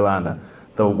North Carolina.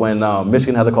 When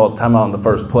Michigan had to call timeout on the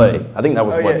first play. I think that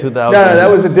was 2000. No, that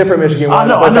was a different Michigan one.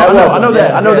 I know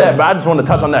that, but I just wanted to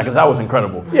touch on that because that was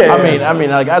incredible. I mean,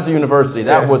 like as a university,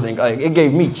 that wasn't like it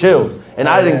gave me chills. And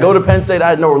I didn't go to Penn State. I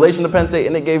had no relation to Penn State,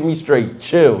 and it gave me straight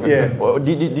chills. Yeah. Well,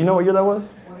 do you know what year that was?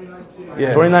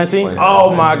 2019.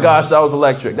 Oh my gosh, that was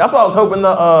electric. That's why I was hoping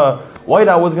the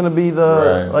whiteout was gonna be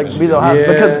because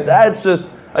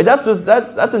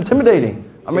that's intimidating.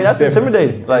 I mean, that's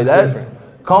intimidating. Like that's.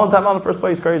 Calling time out in the first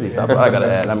place is crazy. So that's what I got to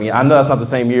add. I mean, I know that's not the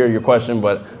same year, your question,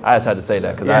 but I just had to say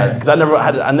that because I never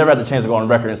had the chance to go on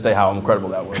record and say how incredible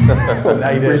that was. Now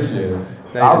you appreciate it.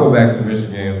 I'll go back to the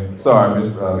Michigan game. Sorry,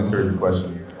 misheard your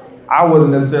question. I was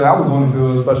on the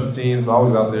field, special teams, so I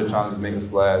was out there trying to just make a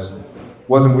splash.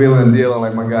 Wasn't wheeling and dealing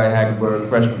like my guy Hackenberg,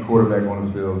 freshman quarterback on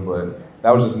the field, but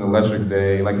that was just an electric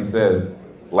day. Like you said,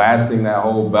 lasting that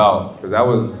whole bout because that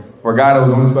was for a guy that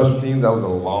was on the special teams. That was a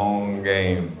long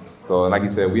game. So, and like you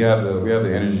said, we have the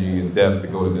energy and depth to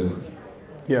go to this.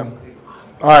 Yeah.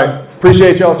 All right.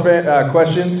 Appreciate y'all's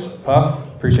questions. Puff,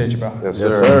 appreciate you, bro. Yes,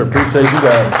 sir. Appreciate you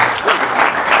guys.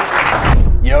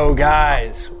 Yo,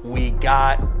 guys, we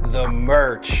got the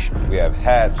merch. We have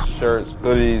hats, shirts,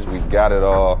 hoodies. We got it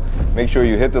all. Make sure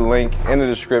you hit the link in the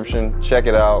description. Check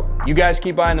it out. You guys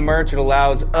keep buying the merch. It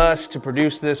allows us to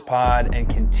produce this pod and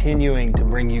continuing to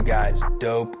bring you guys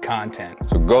dope content.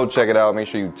 So go check it out. Make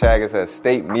sure you tag us at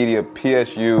State Media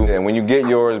PSU. And when you get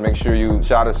yours, make sure you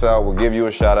shout us out. We'll give you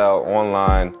a shout out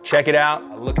online. Check it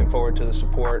out. Looking forward to the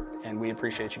support, and we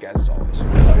appreciate you guys as always.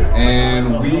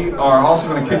 And we are also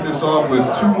going to kick this off with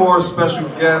two more special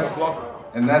guests,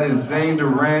 and that is Zane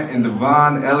Durant and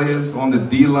Devon Elias on the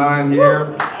D-line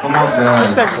here. Come on,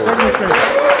 guys.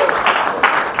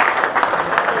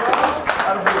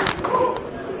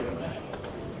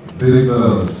 Big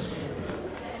gloves.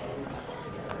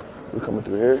 We coming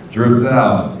through here? Drip it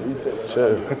out.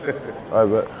 Chill. All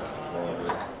right, bet.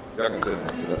 Y'all can sit.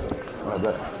 All right,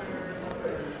 bet.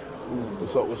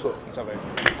 What's up? What's up, baby?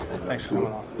 Thanks for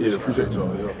coming on. Yeah, appreciate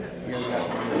y'all. Yeah. You guys got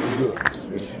it.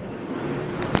 Good.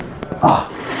 Come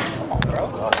on,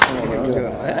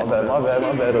 bro.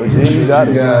 My bad, OG. You got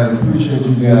it. Guys, appreciate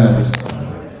you guys.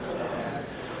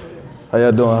 How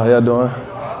y'all doing?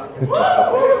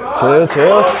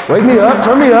 Chill. Wake me up,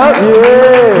 turn me up.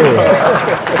 Yeah.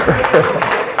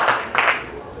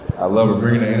 I love it,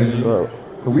 bringing the energy. I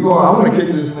want to kick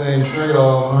this thing straight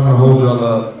off. I'm going to hold y'all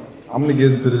up. I'm going to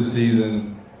get into this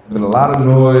season. Been a lot of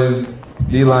noise,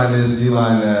 D-line this,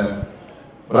 D-line that.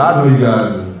 But I know you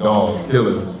guys as dogs,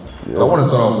 killers. Yeah. So I want to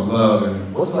start off with love.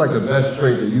 And what's like the best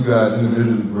trait that you guys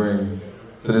individually bring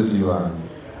to this D-line?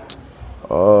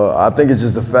 I think it's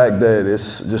just the fact that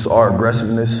it's just our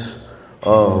aggressiveness.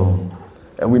 And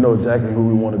we know exactly who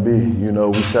we want to be. You know,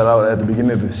 we set out at the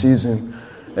beginning of the season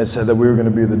and said that we were going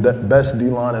to be the best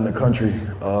D-line in the country.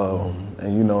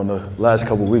 And, you know, in the last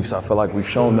couple of weeks, I feel like we've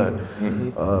shown that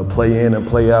play in and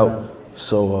play out.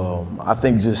 So I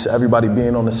think just everybody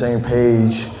being on the same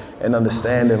page and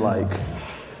understanding, like,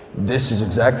 this is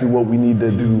exactly what we need to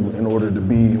do in order to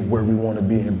be where we want to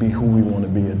be and be who we want to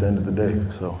be at the end of the day.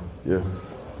 So, yeah.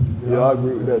 Yeah, I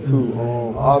agree with that, too.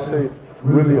 I'll say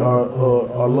really our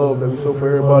love that we show for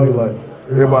everybody, like,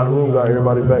 everybody in the room got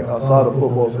everybody back outside of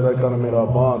football, so that kind of made our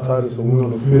bond tighter. So when we're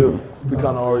on the field, we kind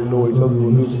of already know what each other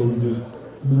will do, so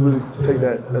we really take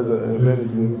that as an advantage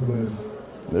when we play.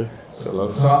 Yeah. So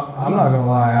I'm not gonna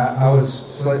lie, I was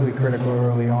slightly critical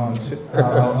early on.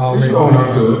 I'll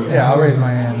raise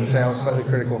my hand and say I was slightly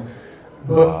critical,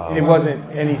 but it wasn't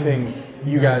anything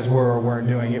you guys were or weren't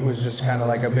doing. It was just kind of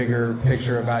like a bigger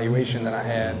picture evaluation that I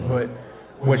had. But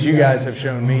what you guys have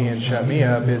shown me and shut me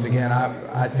up is, again,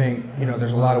 I think, you know,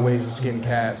 there's a lot of ways to skin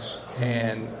cats,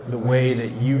 and the way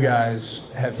that you guys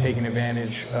have taken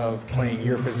advantage of playing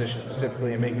your position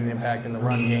specifically and making an impact in the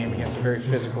run game against a very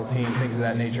physical team, things of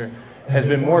that nature, has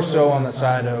been more so on the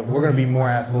side of we're going to be more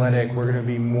athletic, we're going to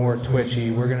be more twitchy,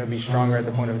 we're going to be stronger at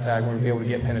the point of attack, we're going to be able to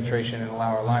get penetration and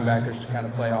allow our linebackers to kind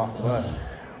of play off of us.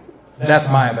 That's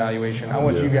my evaluation. I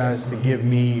want you guys to give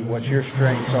me what your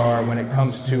strengths are when it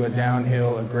comes to a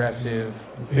downhill, aggressive,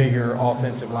 bigger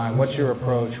offensive line. What's your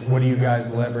approach? What do you guys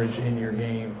leverage in your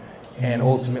game and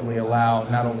ultimately allow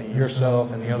not only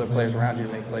yourself and the other players around you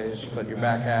to make plays, but your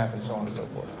back half and so on and so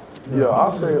forth? Yeah,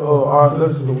 I'll say our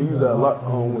athleticism, we use that a lot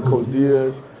with Coach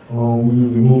Diaz. We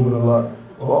usually moving a lot.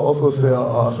 I also say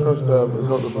our strength staff has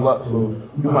helped us a lot, so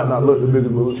we might not look the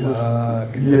biggest, but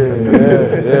yeah.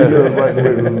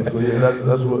 So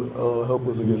that's what helped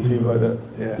us against teams like that.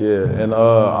 Yeah, and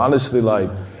honestly,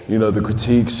 like, you know, the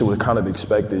critiques were kind of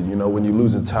expected. You know, when you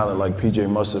lose a talent like P.J.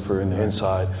 Mustapher in the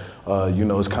inside, you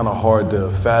know, it's kind of hard to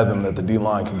fathom that the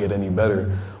D-line could get any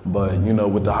better. But, you know,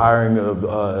 with the hiring of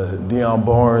Deion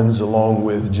Barnes, along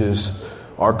with just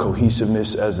our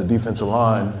cohesiveness as the defensive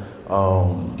line,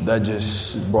 that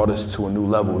just brought us to a new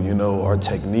level. You know, our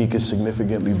technique is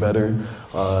significantly better.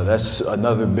 That's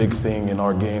another big thing in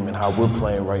our game and how we're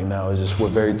playing right now is just we're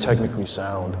very technically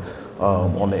sound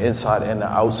on the inside and the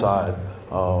outside.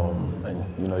 And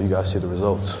you know, you guys see the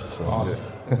results. So.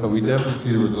 Awesome. We definitely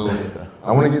see the results.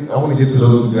 I want to get to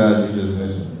those two guys you just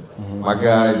mentioned. My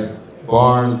guy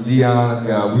Barnes, Deion, that's the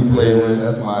guy we play with.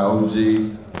 That's my OG.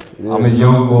 Yeah. I'm a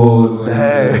young bull.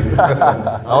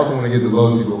 I also want to get to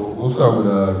Losi, but we'll start with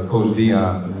Coach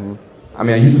Deion. I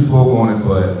mean, you just spoke on it,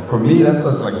 but for me, that's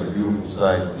such like a beautiful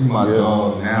sight. To see my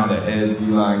dog now, the head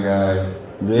D-line guy,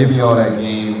 giving y'all that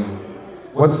game.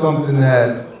 What's something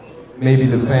that maybe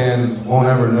the fans won't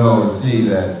ever know or see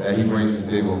that he brings to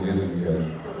the table and gives to you guys?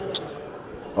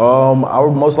 I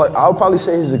would probably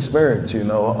say his experience. You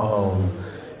know,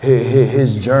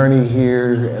 his journey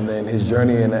here and then his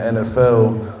journey in the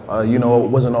NFL. You know, it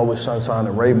wasn't always sunshine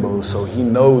and rainbows, so he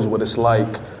knows what it's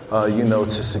like. You know,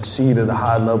 to succeed at a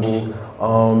high level,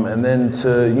 and then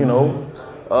to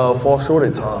fall short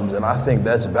at times. And I think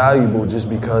that's valuable just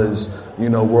because, you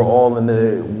know,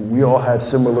 we all have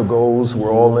similar goals.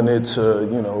 We're all in it to,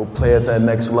 you know, play at that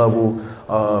next level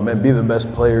and be the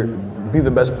best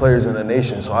players in the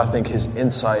nation. So I think his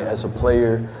insight as a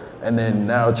player and then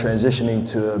now transitioning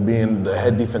to being the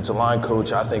head defensive line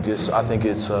coach, I think it's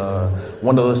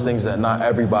one of those things that not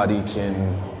everybody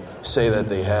can say that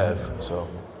they have. So.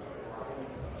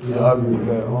 Yeah, I agree with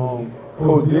that.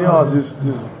 Coach Deion just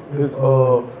his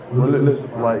relentless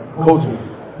like coaching.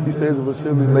 He stays at the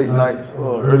facility late nights,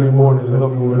 early mornings to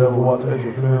help you with whatever, watch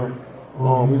extra film.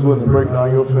 He's willing to break down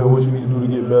your film, what you need to do to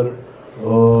get better,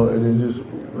 and then just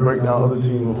break down other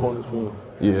team opponents' film.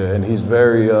 Yeah, and he's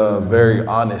very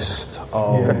honest.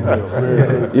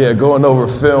 Going over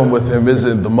film with him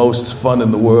isn't the most fun in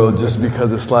the world just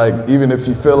because it's like, even if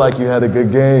you feel like you had a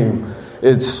good game,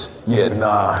 it's, you didn't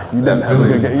have a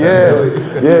good game.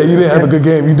 You didn't have a good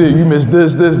game. You missed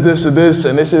this, and this.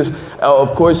 And it's just,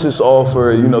 of course, it's all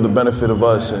for, you know, the benefit of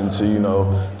us and to, you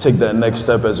know, take that next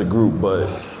step as a group. But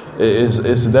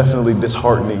it's definitely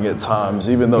disheartening at times,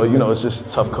 even though, you know, it's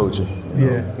just tough coaching.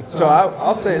 Yeah. So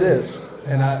I'll say this,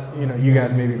 and you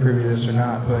guys may be privy to this or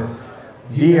not, but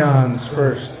Deion's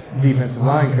first defensive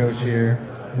line coach here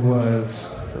was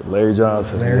Larry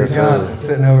Johnson.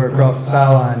 Sitting over across the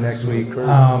sideline next week.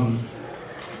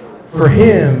 For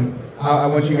him, I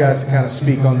want you guys to kind of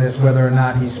speak on this, whether or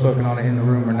not he's spoken on it in the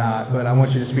room or not, but I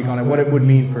want you to speak on it, what it would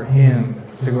mean for him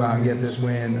to go out and get this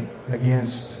win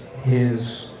against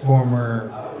his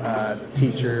former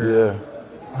teacher,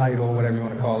 idol, whatever you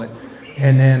want to call it.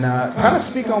 And then kind of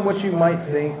speak on what you might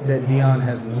think that Deion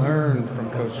has learned from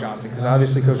Coach Johnson, because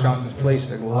obviously Coach Johnson's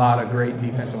placed a lot of great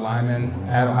defensive linemen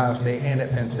at Ohio State and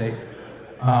at Penn State,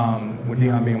 with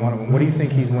Deion being one of them. What do you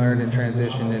think he's learned and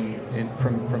transitioned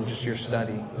from just your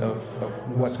study of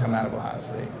what's come out of Ohio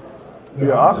State?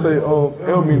 Yeah, I say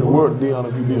it'll mean the world to Deion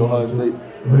if you beat Ohio State.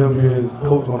 For him being his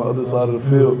coach on the other side of the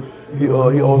field, he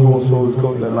also wants to show his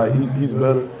coach that like he's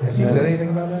better. Has he said anything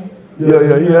about that?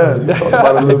 Yeah, he has. He talked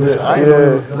about it a little bit. I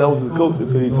didn't know that was his coach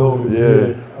until he told me.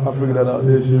 Yeah, I figured that out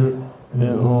this year. And I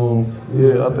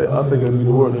think it'll be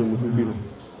the world if we beat him.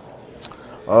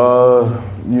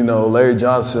 You know, Larry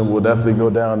Johnson will definitely go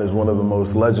down as one of the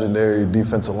most legendary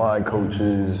defensive line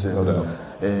coaches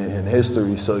in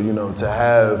history. So, you know, to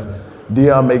have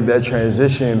Deion make that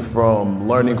transition from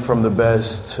learning from the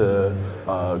best to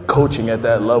coaching at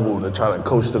that level to try to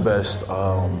coach the best,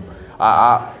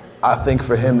 I think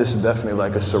for him this is definitely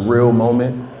like a surreal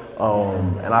moment.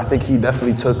 And I think he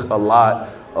definitely took a lot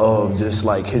of just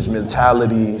like his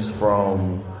mentalities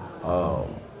from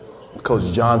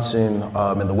Coach Johnson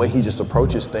and the way he just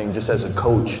approaches things just as a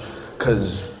coach.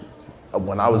 Because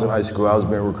when I was in high school, I was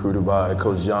being recruited by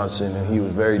Coach Johnson, and he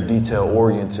was very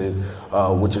detail-oriented,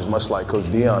 which is much like Coach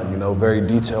Deion, you know, very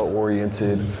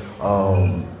detail-oriented,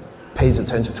 pays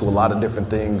attention to a lot of different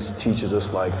things, teaches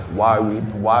us like why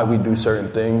we do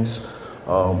certain things.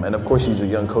 And of course, he's a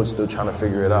young coach still trying to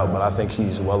figure it out, but I think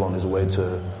he's well on his way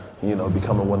to, you know,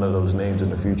 becoming one of those names in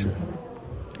the future.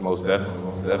 Most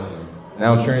definitely.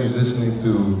 Now transitioning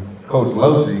to Coach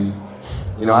Losi,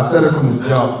 you know, I said it from the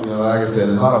jump, you know, like I said,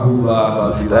 there's a lot of hoopla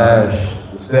about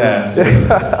the stash.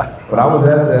 But I was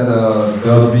at that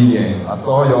WV game. I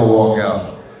saw y'all walk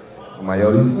out. I'm like,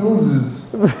 yo, these dudes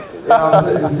is, you know what I'm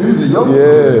saying? These dudes are young.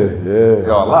 Yeah.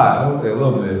 Yo, a lot. I won't say a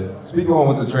little bit. Speak on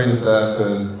with the training staff,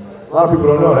 because a lot of people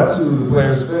don't know that's who the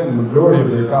players spend the majority of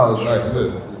their college life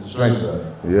with. It's the strength staff.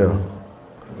 Yeah.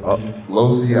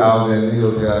 Losi, Alvin,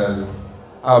 those guys.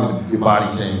 How did your body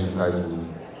change in high school?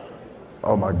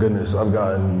 Oh my goodness, I've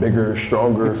gotten bigger,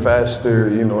 stronger, faster,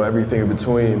 everything in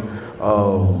between.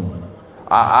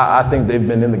 I think they've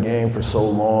been in the game for so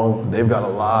long. They've got a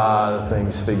lot of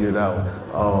things figured out.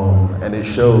 And it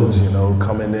shows,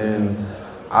 coming in,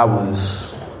 I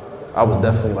was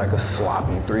definitely like a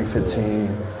sloppy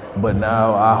 315, but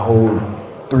now I hold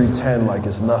 310 like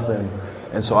it's nothing.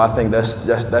 And so I think that's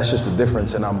just the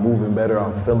difference, and I'm moving better,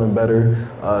 I'm feeling better.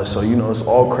 So it's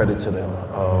all credit to them,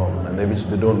 and they've just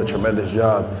been doing a tremendous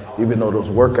job, even though those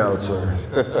workouts are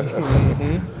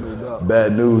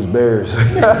bad news bears.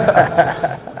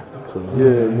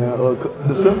 Yeah, man.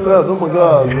 The strength staff, them my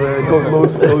guys, man. Coach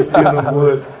Losi and them,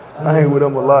 but I hang with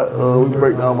them a lot. We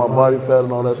break down my body fat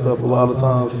and all that stuff a lot of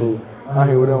times, so I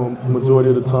hang with them majority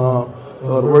of the time.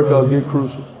 The workouts get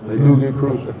crucial. They do get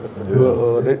crucial.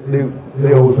 But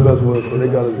they always best for us, so they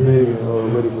got us big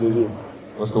and ready for this year.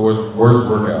 What's the worst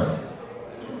workout?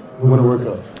 Winter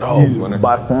workout. Oh, Easy.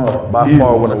 by far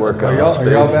winter workout.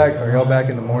 Are y'all back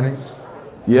in the mornings?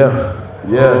 Yeah.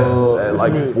 At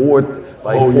like 4:30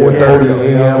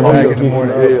 a.m. Back in the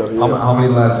morning. How many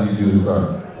laps do you do to start?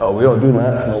 Oh, we don't do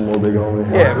laps no more, big homie.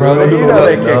 Yeah, bro. You know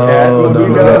they kick that.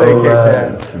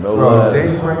 No Bro, laps.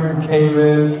 James Springer came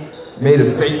in, made a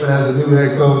statement as a new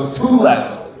head coach. 2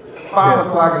 laps, 5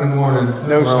 o'clock in the morning.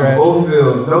 No stretch. Both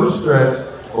fields, no stretch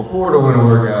before the winter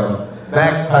workout.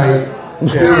 Back's tight.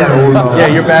 Yeah,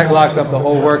 your back locks up the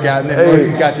whole workout, and then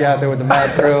Lucy's got you out there with the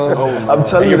mad thrills. I'm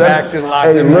telling you, your back's just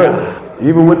locked in. Look,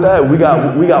 even with that, we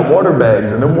got water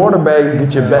bags, and them water bags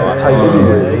get your back tight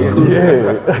anyway.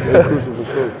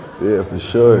 Yeah, for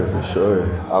sure.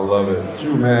 I love it.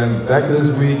 Shoot, man. Back to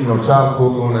this week, Chop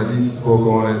spoke on it, DC spoke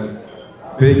on it.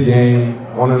 Big game,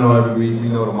 1-0 every week. We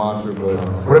know the mantra, but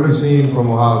what have you seen from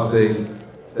Ohio State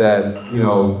that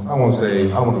I want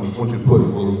you to put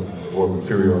rules or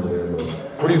material in there, but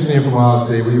what are you seeing from Ohio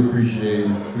State? What do you appreciate?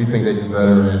 What do you think they do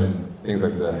better and things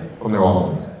like that from their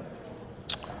offense?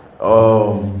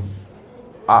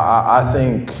 I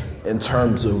think in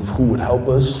terms of who would help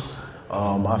us,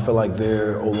 I feel like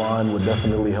their O-line would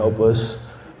definitely help us.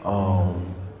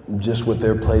 Just with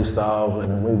their play style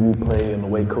and the way we play and the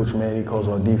way Coach Manny calls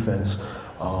our defense,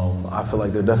 I feel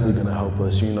like they're definitely going to help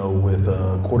us. With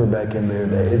a quarterback in there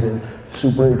that isn't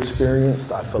super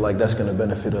experienced, I feel like that's going to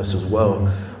benefit us as well.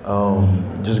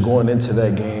 Just going into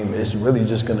that game, it's really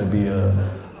just going to be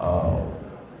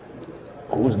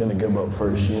who's going to give up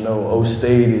first. O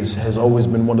State has always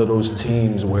been one of those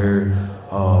teams where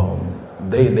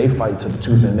they fight to the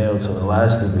tooth and nail to the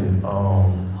last of it.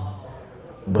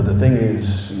 But the thing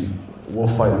is, we'll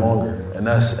fight longer, and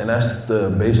that's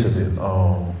the base of it.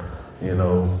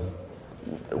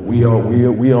 We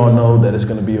all know that it's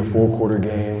going to be a 4-quarter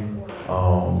game.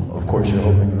 Of course, you're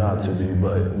hoping not to be,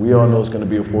 but we all know it's going to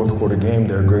be a 4th-quarter game.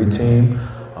 They're a great team,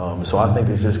 so I think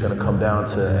it's just going to come down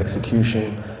to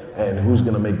execution and who's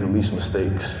going to make the least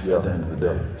mistakes at the end of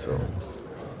the day. So,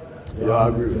 yeah, I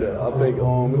agree with that. I think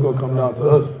it's going to come down to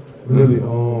us, really.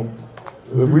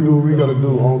 If we do what we got to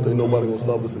do, I don't think nobody going to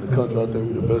stop us in the country. I think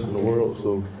we're the best in the world.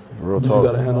 So we just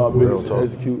got to handle our business and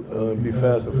execute, be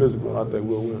fast and physical. I think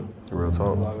we'll win. Real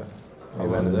talk.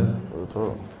 Amen to that. Real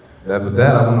talk. With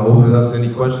that, I want to open it up to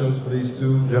any questions for these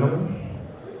two gentlemen.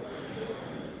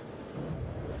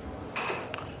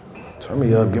 Turn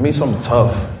me up. Give me something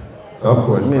tough. Tough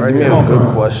question. Give me a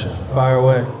good question. Fire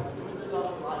away.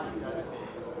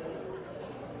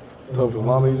 Tough as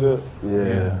Lama, he said?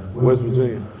 Yeah. West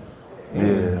Virginia.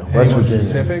 Yeah. West Virginia.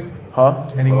 Specific? Huh?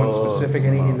 Anyone specific?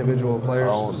 Any individual players?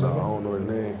 I don't know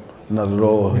their name. Not at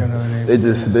all. You don't know their name? They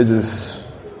just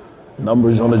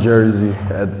numbers on the jersey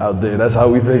out there. That's how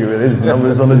we think of it. It's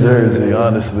numbers on the jersey,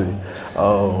 honestly.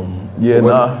 I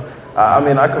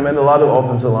commend a lot of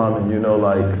offensive linemen,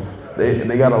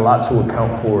 they got a lot to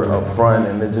account for up front,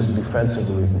 and then just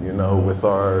defensively, with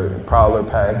our prowler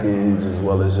package as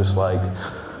well as just like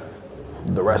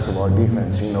the rest of our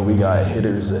defense. We got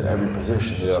hitters at every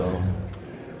position. Yeah. So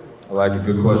I like a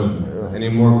good question. Yeah. Any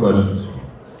more questions?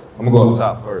 I'm going to go up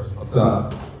top first. Up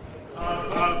top.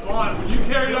 Vaughn, when you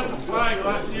carried up the flag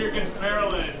last year against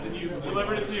Maryland and you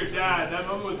delivered it to your dad, that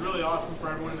moment was really awesome for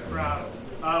everyone in the crowd.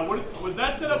 Was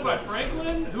that set up by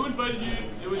Franklin? Who invited you?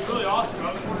 It was really awesome.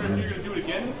 I was wondering if you're going to do it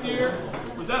again this year.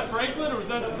 Was that Franklin or was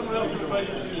that someone else who invited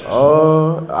you to do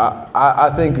that?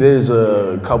 I think there's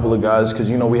a couple of guys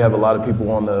because we have a lot of people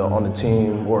on the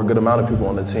team, or a good amount of people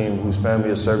on the team whose family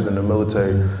has served in the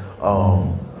military.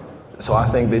 So I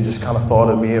think they just kind of thought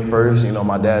of me at first.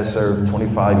 My dad served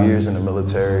 25 years in the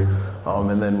military,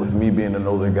 and then with me being an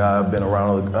older guy, I've been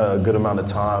around a good amount of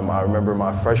time. I remember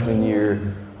my freshman year,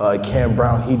 Cam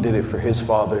Brown, he did it for his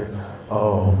father.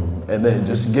 And then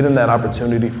just getting that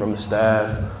opportunity from the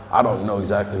staff, I don't know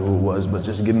exactly who it was, but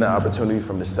just getting that opportunity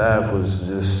from the staff was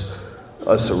just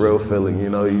a surreal feeling.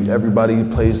 Everybody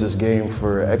plays this game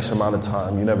for X amount of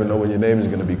time. You never know when your name is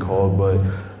going to be called, but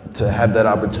to have that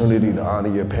opportunity to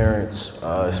honor your parents,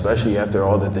 especially after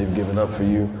all that they've given up for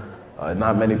you,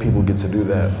 not many people get to do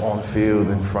that on field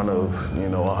in front of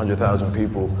 100,000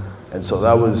 people. And so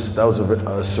that was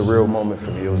a surreal moment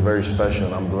for me. It was very special,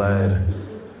 and I'm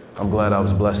glad I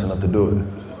was blessed enough to do it.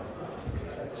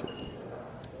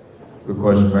 Good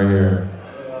question right here.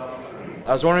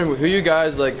 I was wondering who you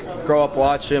guys grow up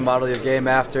watching, model your game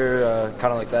after,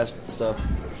 kind of like that stuff.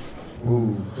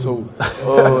 Ooh, so most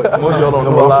of y'all don't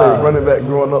know, I played running back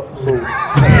growing up. So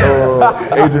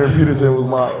Adrian Peterson was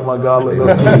my guy. I looked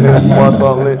up to him,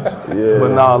 Marshawn Lynch. Yeah.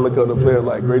 But now I look up to players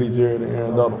like Grady Jarrett and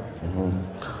Aaron Donald.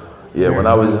 Mm-hmm. Yeah, when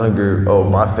I was younger,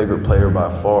 my favorite player by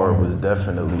far was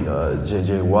definitely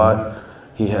J.J. Watt.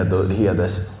 He had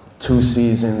that 2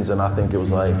 seasons, and I think it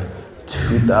was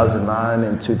 2009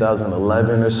 and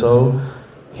 2011 or so.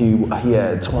 He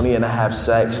had 20 and a half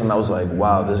sacks, and I was like,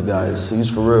 wow, this guy he's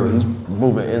for real. He's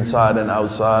moving inside and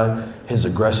outside. His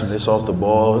aggressiveness off the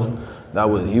ball,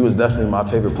 he was definitely my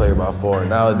favorite player by far.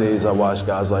 Nowadays, I watch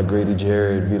guys like Grady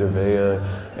Jarrett, Vita Vea,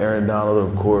 Aaron Donald,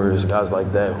 of course, guys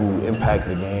like that who impact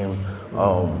the game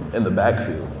in the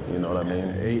backfield. You know what I mean?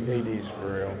 AD's for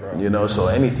real, bro. So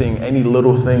any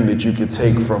little thing that you could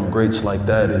take from greats like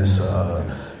that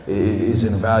is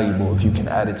invaluable if you can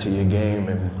add it to your game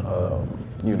and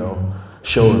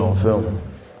show it on film.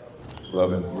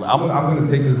 Love it. I'm going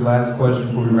to take this last question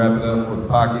before we wrap it up for the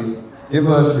pocket. Give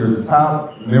us your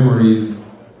top memory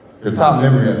at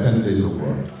Penn State so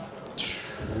far.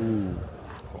 Ooh.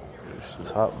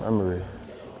 Top memory.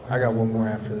 I got one more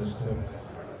after this too.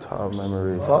 Top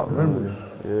memory.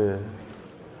 Yeah.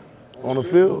 On the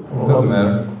field? Doesn't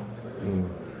matter.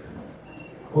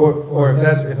 Or if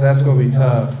that's going to be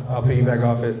tough, I'll piggyback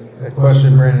off it. A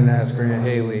question Brandon asked Grant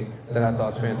Haley that I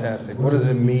thought was fantastic. What does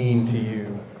it mean to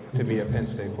you to be a Penn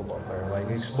State football player?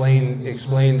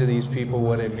 Explain to these people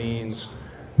what it means.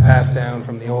 Passed down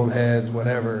from the old heads,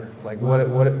 whatever.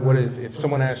 What if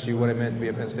someone asked you what it meant to be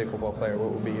a Penn State football player?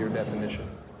 What would be your definition?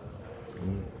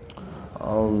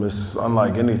 It's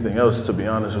unlike anything else, to be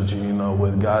honest with you.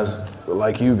 With guys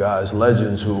like you guys,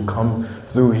 legends who come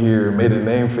through here, made a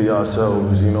name for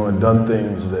yourselves, and done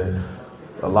things that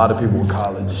a lot of people in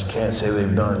college can't say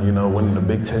they've done. Winning the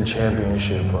Big Ten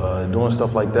championship, doing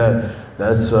stuff like that.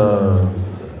 That's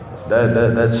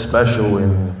special,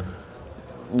 and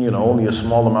only a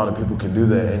small amount of people can do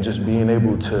that. And just being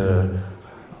able to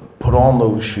put on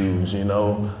those shoes,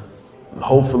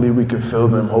 hopefully we can fill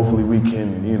them. Hopefully we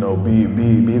can,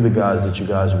 be the guys that you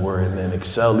guys were, and then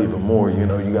excel even more. You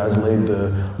guys laid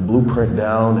the blueprint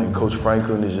down, and Coach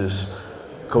Franklin is just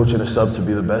coaching us up to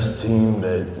be the best team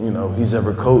that he's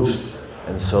ever coached.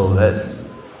 And so that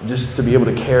just to be able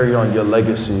to carry on your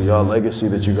legacy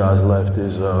that you guys left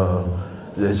is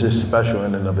just special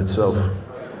in and of itself.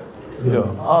 Yeah,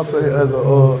 I'll say as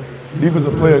a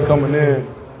defensive player coming in,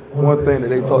 one thing that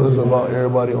they taught us about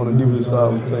everybody on the defensive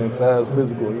side was playing fast,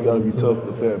 physical. You got to be tough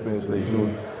to play at Penn State. So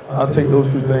I take those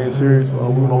 2 things serious. We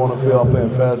don't want to fail out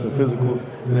playing fast and physical.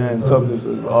 And then toughness,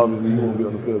 obviously, you won't be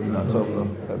on the field if you're not tough enough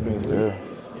at Penn State. Yeah.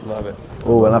 Love it.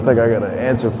 Oh, and I think I got an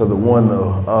answer for the one,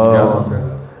 though.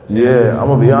 Yeah, I'm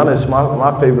going to be honest.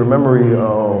 My favorite memory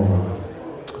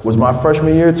was my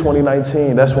freshman year,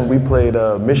 2019. That's when we played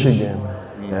Michigan.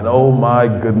 And oh my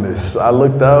goodness, I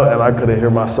looked out and I couldn't hear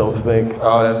myself think.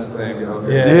 Oh, that's the same.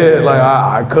 Okay.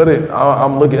 I couldn't.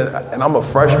 I'm looking, and I'm a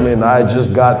freshman. I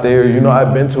just got there.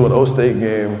 I've been to an O State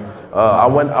game. I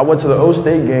went to the O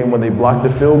State game when they blocked the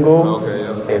field goal. Okay,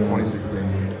 yeah, 2016.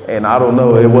 And I don't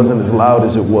know, it wasn't as loud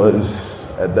as it was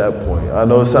at that point. I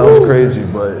know it sounds crazy,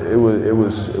 but it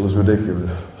was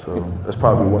ridiculous. So that's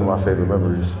probably one of my favorite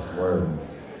memories. Word.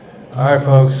 All right,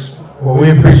 folks. Well,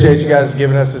 we appreciate you guys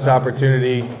giving us this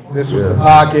opportunity. This was the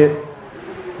pocket.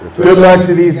 Yes, good luck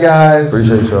to these guys.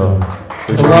 Appreciate y'all.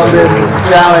 I love this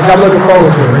challenge. I'm looking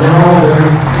forward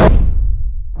to it.